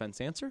sitting on the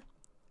fence answer,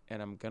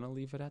 and I'm gonna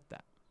leave it at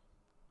that.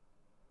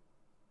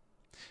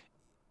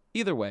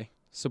 Either way,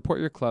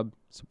 support your club,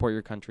 support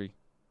your country.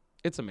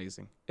 It's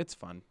amazing. It's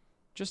fun.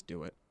 Just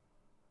do it.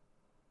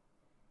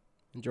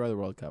 Enjoy the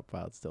World Cup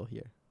while it's still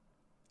here.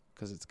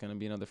 Because it's gonna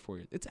be another 4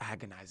 years. It's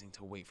agonizing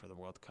to wait for the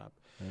World Cup.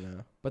 I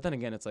know. But then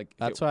again, it's like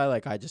that's why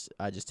I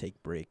just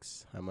take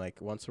breaks. I'm like,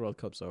 once the World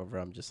Cup's over,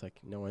 I'm just like,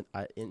 no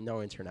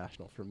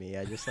international for me.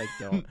 I just like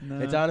don't.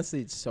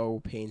 It's so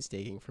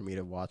painstaking for me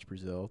to watch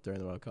Brazil during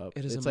the World Cup.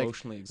 It is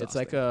emotionally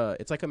exhausting.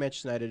 It's like a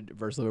Manchester United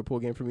versus Liverpool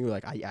game for me.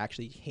 Like I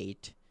actually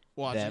hate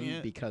watching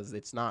them because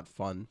it's not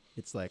fun.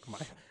 It's like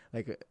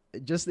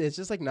it's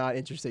just like not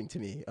interesting to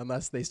me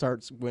unless they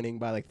start winning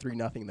by like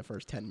 3-0 in the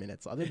first 10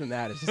 minutes. Other than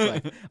that, it's just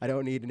like I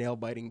don't need nail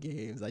biting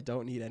games. I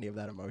don't need any of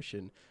that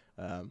emotion.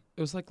 It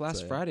was like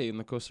last Friday in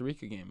the Costa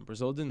Rica game.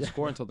 Brazil didn't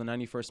score until the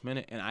 91st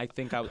minute, and I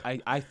think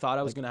I thought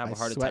I was gonna have a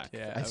heart attack.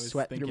 Yeah, I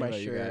sweat through my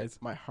shirt.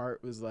 My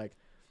heart was like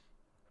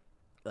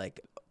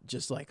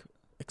just like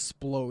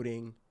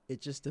exploding.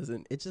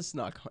 It's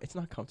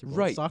not comfortable.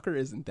 Right. Soccer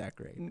isn't that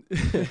great.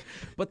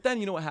 But then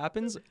you know what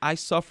happens? I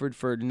suffered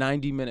for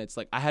 90 minutes.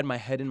 Like I had my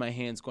head in my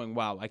hands going,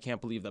 wow, I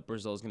can't believe that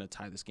Brazil is going to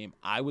tie this game.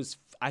 I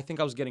think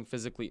I was getting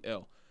physically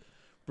ill.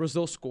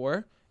 Brazil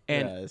score,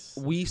 and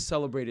we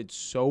celebrated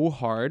so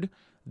hard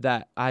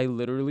that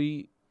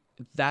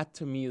that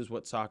to me is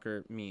what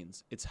soccer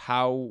means. It's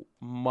how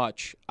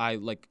much I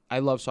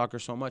love soccer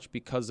so much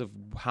because of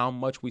how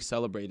much we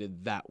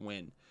celebrated that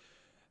win.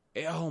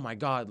 oh my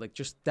God, like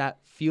just that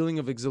feeling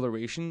of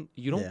exhilaration,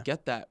 you don't Yeah.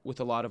 get that with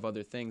a lot of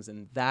other things.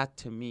 And that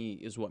to me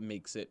is what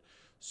makes it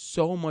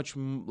so much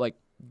like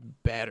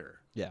better.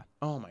 Yeah.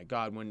 Oh my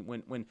God.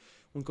 When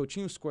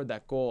Coutinho scored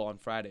that goal on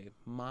Friday,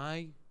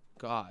 my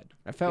God.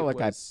 I felt it like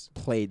was- I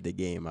played the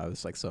game. I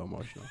was like so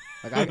emotional.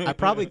 Like I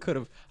probably could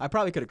have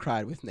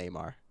cried with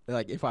Neymar.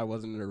 Like if I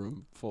wasn't in a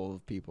room full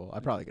of people, I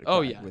probably could have. Oh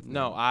cried yeah. with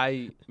No,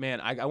 Neymar.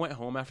 I went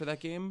home after that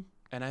game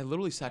and I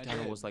literally sat down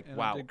and was like,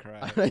 wow.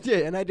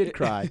 I did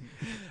cry.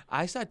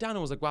 I sat down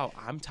and was like, wow,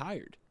 I'm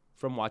tired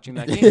from watching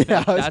that game.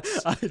 Yeah,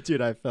 That's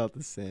dude, I felt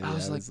the same. I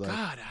was Yeah, like,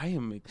 God, I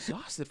am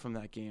exhausted from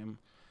that game.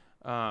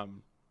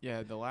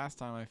 Yeah, the last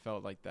time I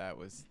felt like that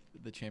was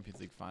the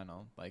Champions League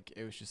final. Like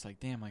it was just like,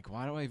 damn, like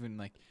why do I even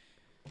like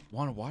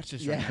want to watch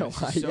this right Yeah, now?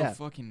 This why- is so yeah.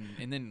 fucking.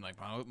 And then like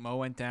Mo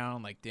went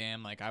down. Like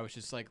damn, like I was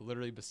just like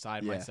literally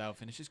beside Yeah.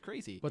 myself, and it's just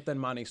crazy. But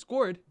then Mane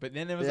scored. But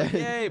then it was Yeah. like,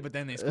 yay! But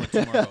then they scored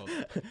 2 more goals.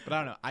 But I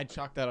don't know. I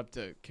chalk that up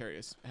to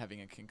Karius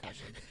having a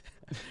concussion.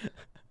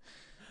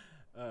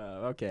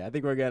 Okay, I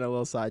think we're getting a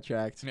little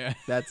sidetracked. Yeah.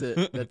 That's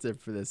it. That's it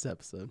for this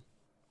episode.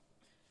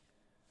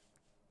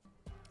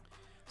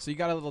 So you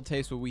got a little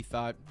taste what we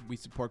thought. We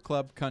support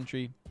club,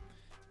 country.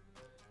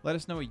 Let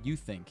us know what you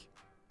think.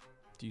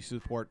 Do you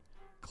support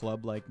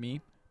club like me,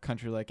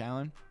 country like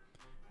Alan,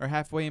 or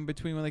halfway in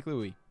between like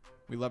Louis?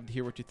 We love to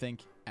hear what you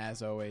think.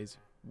 As always,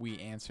 we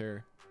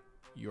answer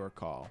your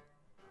call.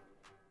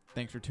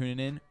 Thanks for tuning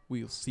in.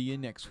 We'll see you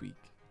next week.